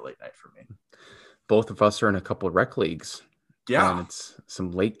it'll be a late night for me. Both of us are in a couple of rec leagues. Yeah. And it's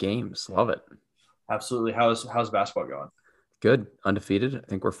some late games. Love it. Absolutely. How's basketball going? Good. Undefeated. I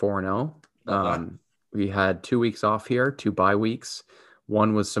think we're 4-0. We had 2 weeks off here, 2 bye weeks.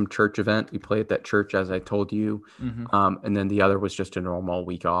 One was some church event. We played at that church, as I told you. Mm-hmm. And then the other was just a normal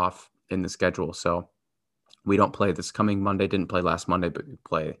week off in the schedule. So we don't play this coming Monday, didn't play last Monday, but we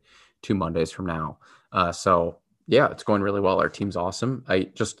play 2 Mondays from now. So yeah, it's going really well. Our team's awesome. I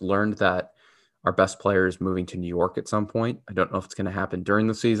just learned that our best player is moving to New York at some point. I don't know if it's going to happen during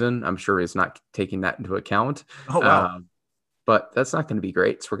the season. I'm sure he's not taking that into account. Oh, wow. But that's not going to be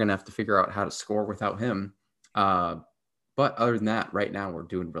great. So we're going to have to figure out how to score without him. But other than that, right now we're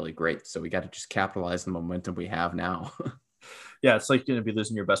doing really great. So we got to just capitalize the momentum we have now. Yeah, it's like going to be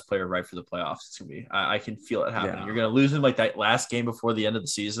losing your best player right for the playoffs. It's going to be, I can feel it happening. Yeah. You're going to lose him like that last game before the end of the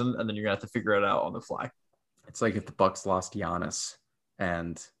season, and then you're going to have to figure it out on the fly. It's like if the Bucks lost Giannis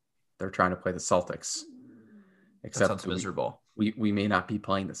and they're trying to play the Celtics. Except that sounds miserable. We may not be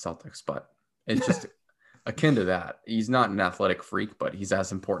playing the Celtics, but it's just akin to that. He's not an athletic freak, but he's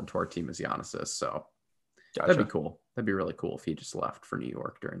as important to our team as Giannis is. So gotcha. That'd be cool. That'd be really cool if he just left for New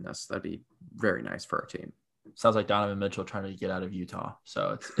York during this. That'd be very nice for our team. Sounds like Donovan Mitchell trying to get out of Utah.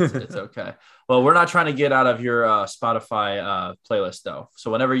 So it's okay. Well, we're not trying to get out of your Spotify playlist though.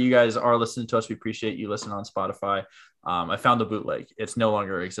 So whenever you guys are listening to us, we appreciate you listening on Spotify. I found the bootleg. It's no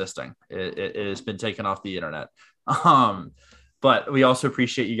longer existing. It has been taken off the internet. But we also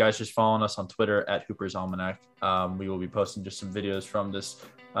appreciate you guys just following us on Twitter at Hooper's Almanac. We will be posting just some videos from this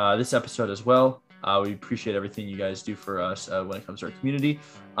episode as well. We appreciate everything you guys do for us when it comes to our community.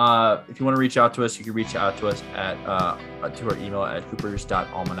 If you want to reach out to us, you can reach out to us to our email at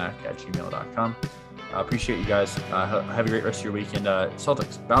hoopers.almanac@gmail.com. Appreciate you guys. Have a great rest of your week. And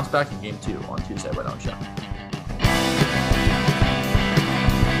Celtics bounce back in game 2 on Tuesday. Right on, show.